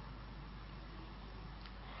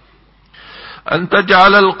أن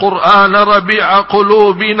تجعل القرآن ربيع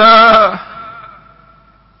قلوبنا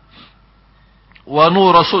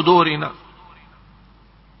ونور صدورنا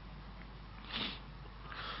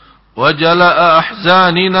وجلاء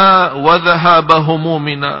أحزاننا وذهاب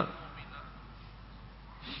همومنا.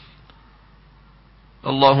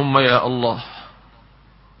 اللهم يا الله,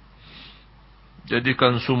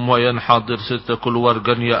 jadikan semua yang hadir serta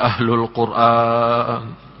keluarganya Ahlul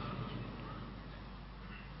Quran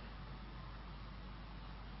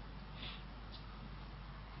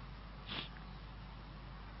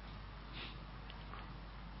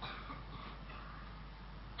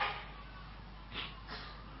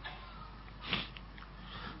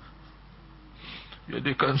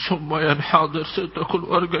Jadikan semua yang hadir serta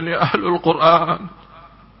keluarganya Ahlul Quran.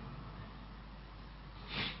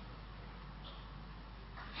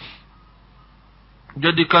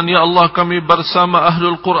 Jadikan ya Allah kami bersama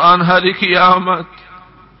Ahlul Quran hari kiamat.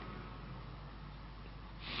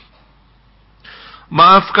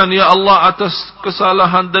 Maafkan ya Allah atas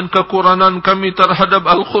kesalahan dan kekurangan kami terhadap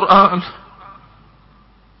Al-Quran.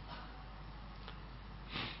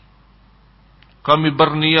 Kami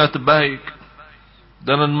berniat baik,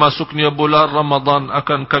 dengan masuknya bulan Ramadan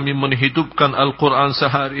akan kami menghidupkan Al-Quran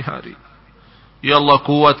sehari-hari. Ya Allah,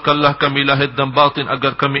 kuatkanlah kami lahir dan batin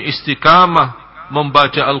agar kami istiqamah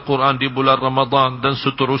membaca Al-Quran di bulan Ramadan dan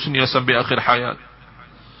seterusnya sampai akhir hayat.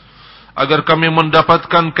 Agar kami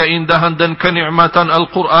mendapatkan keindahan dan kenikmatan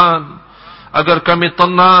Al-Quran. Agar kami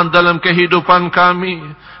tenang dalam kehidupan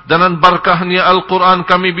kami. Dengan berkahnya Al-Quran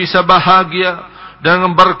kami bisa bahagia.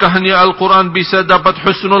 Dengan berkahnya Al-Quran bisa dapat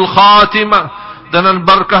husnul khatimah. Dengan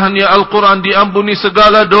berkahnya Al-Quran diampuni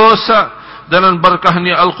segala dosa. Dengan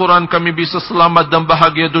berkahnya Al-Quran kami bisa selamat dan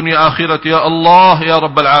bahagia dunia akhirat. Ya Allah, Ya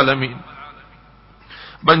Rabbal Alamin.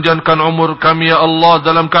 Panjangkan umur kami ya Allah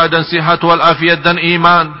dalam keadaan sihat wal afiat dan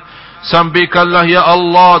iman. Sampaikanlah ya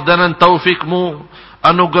Allah dengan taufik-Mu,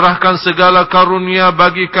 anugerahkan segala karunia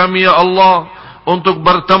bagi kami ya Allah, untuk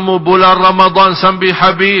bertemu bulan Ramadan sampai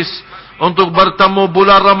habis, untuk bertemu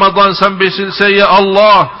bulan Ramadan sampai selesai ya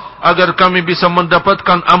Allah, agar kami bisa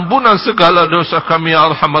mendapatkan ampunan segala dosa kami ya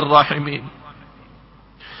Arhamar Rahimin.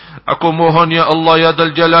 Aku mohon ya Allah ya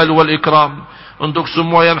Dzal Jalal wal Ikram, untuk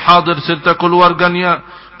semua yang hadir serta keluarganya,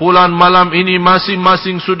 bulan malam ini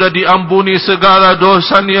masing-masing sudah diampuni segala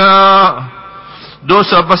dosanya,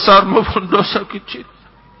 dosa besar maupun dosa kecil,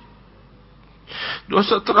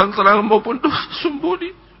 dosa terang-terang maupun dosa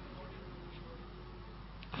sembunyi.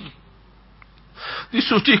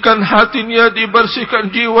 Disucikan hatinya, dibersihkan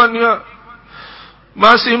jiwanya.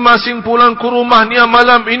 Masing-masing pulang ke rumahnya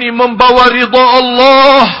malam ini membawa ridha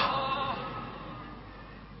Allah.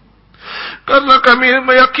 Karena kami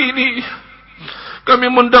meyakini, kami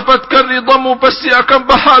mendapatkan ridha-Mu pasti akan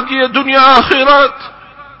bahagia dunia akhirat.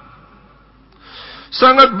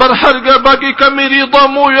 Sangat berharga bagi kami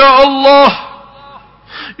ridha-Mu ya Allah,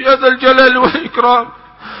 Ya Dzal Jalal wal Ikram.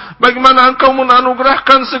 Bagaimana Engkau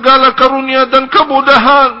menganugerahkan segala karunia dan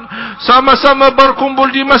kemudahan, sama-sama berkumpul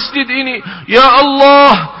di masjid ini. Ya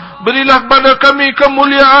Allah, berilah kepada kami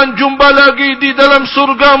kemuliaan jumpa lagi di dalam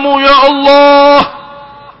surga-Mu ya Allah.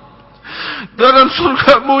 Dalam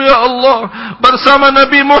surga-Mu ya Allah, bersama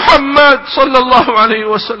Nabi Muhammad sallallahu alaihi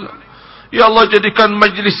wasallam. Ya Allah, jadikan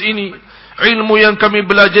majlis ini, ilmu yang kami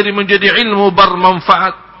belajari menjadi ilmu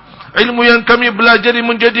bermanfaat. Ilmu yang kami belajari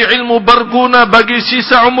menjadi ilmu berguna bagi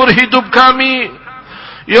sisa umur hidup kami.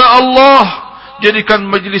 Ya Allah, jadikan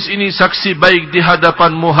majlis ini saksi baik di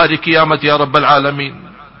hadapan-Mu hari kiamat ya Rabbal Alamin.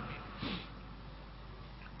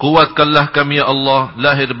 Kuatkanlah kami ya Allah,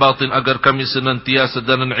 lahir batin, agar kami senantiasa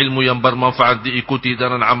dengan ilmu yang bermanfaat diikuti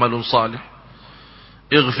dengan amalun salih.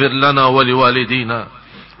 Ighfir lana wa liwalidina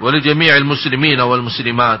wa li jami'il muslimina wal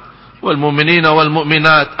muslimat wal mu'minina wal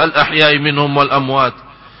mu'minat al ahya'i minhum wal amwat.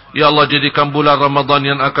 Ya Allah, jadikan bulan Ramadan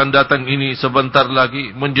yang akan datang ini sebentar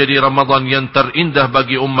lagi menjadi Ramadan yang terindah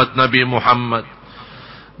bagi umat Nabi Muhammad.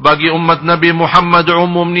 Bagi umat Nabi Muhammad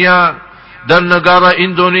umumnya dan negara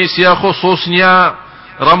Indonesia khususnya.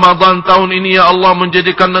 Ramadan tahun ini ya Allah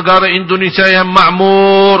menjadikan negara Indonesia yang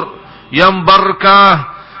makmur, yang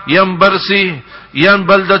berkah, yang bersih, yang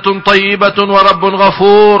baldatun tayyibatun wa rabbun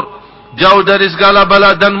ghafur, jauh dari segala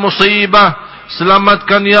bala dan musibah.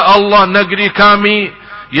 Selamatkan ya Allah negeri kami.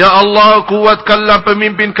 Ya Allah, kuatkanlah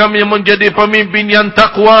pemimpin kami menjadi pemimpin yang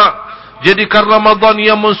takwa. Jadikan Ramadan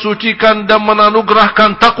yang mensucikan dan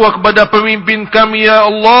menanugerahkan takwa kepada pemimpin kami ya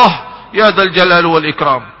Allah, Ya Dzal Jalal wal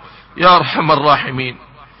Ikram, Ya Arhamar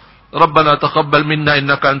Rahimin. ربنا تقبل منا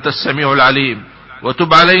إنك أنت السميع العليم وتب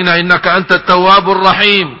علينا إنك أنت التواب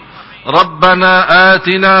الرحيم. ربنا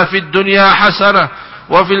آتنا في الدنيا حسنة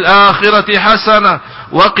وفي الآخرة حسنة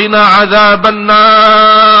وقنا عذاب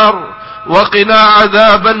النار وقنا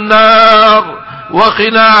عذاب النار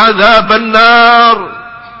وقنا عذاب النار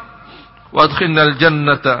وادخلنا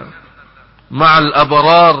الجنة مع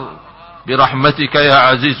الأبرار برحمتك يا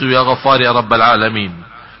عزيز يا غفار يا رب العالمين.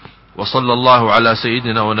 وصلى الله على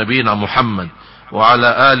سيدنا ونبينا محمد وعلى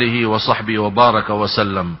آله وصحبه وبارك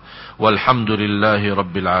وسلم والحمد لله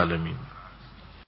رب العالمين.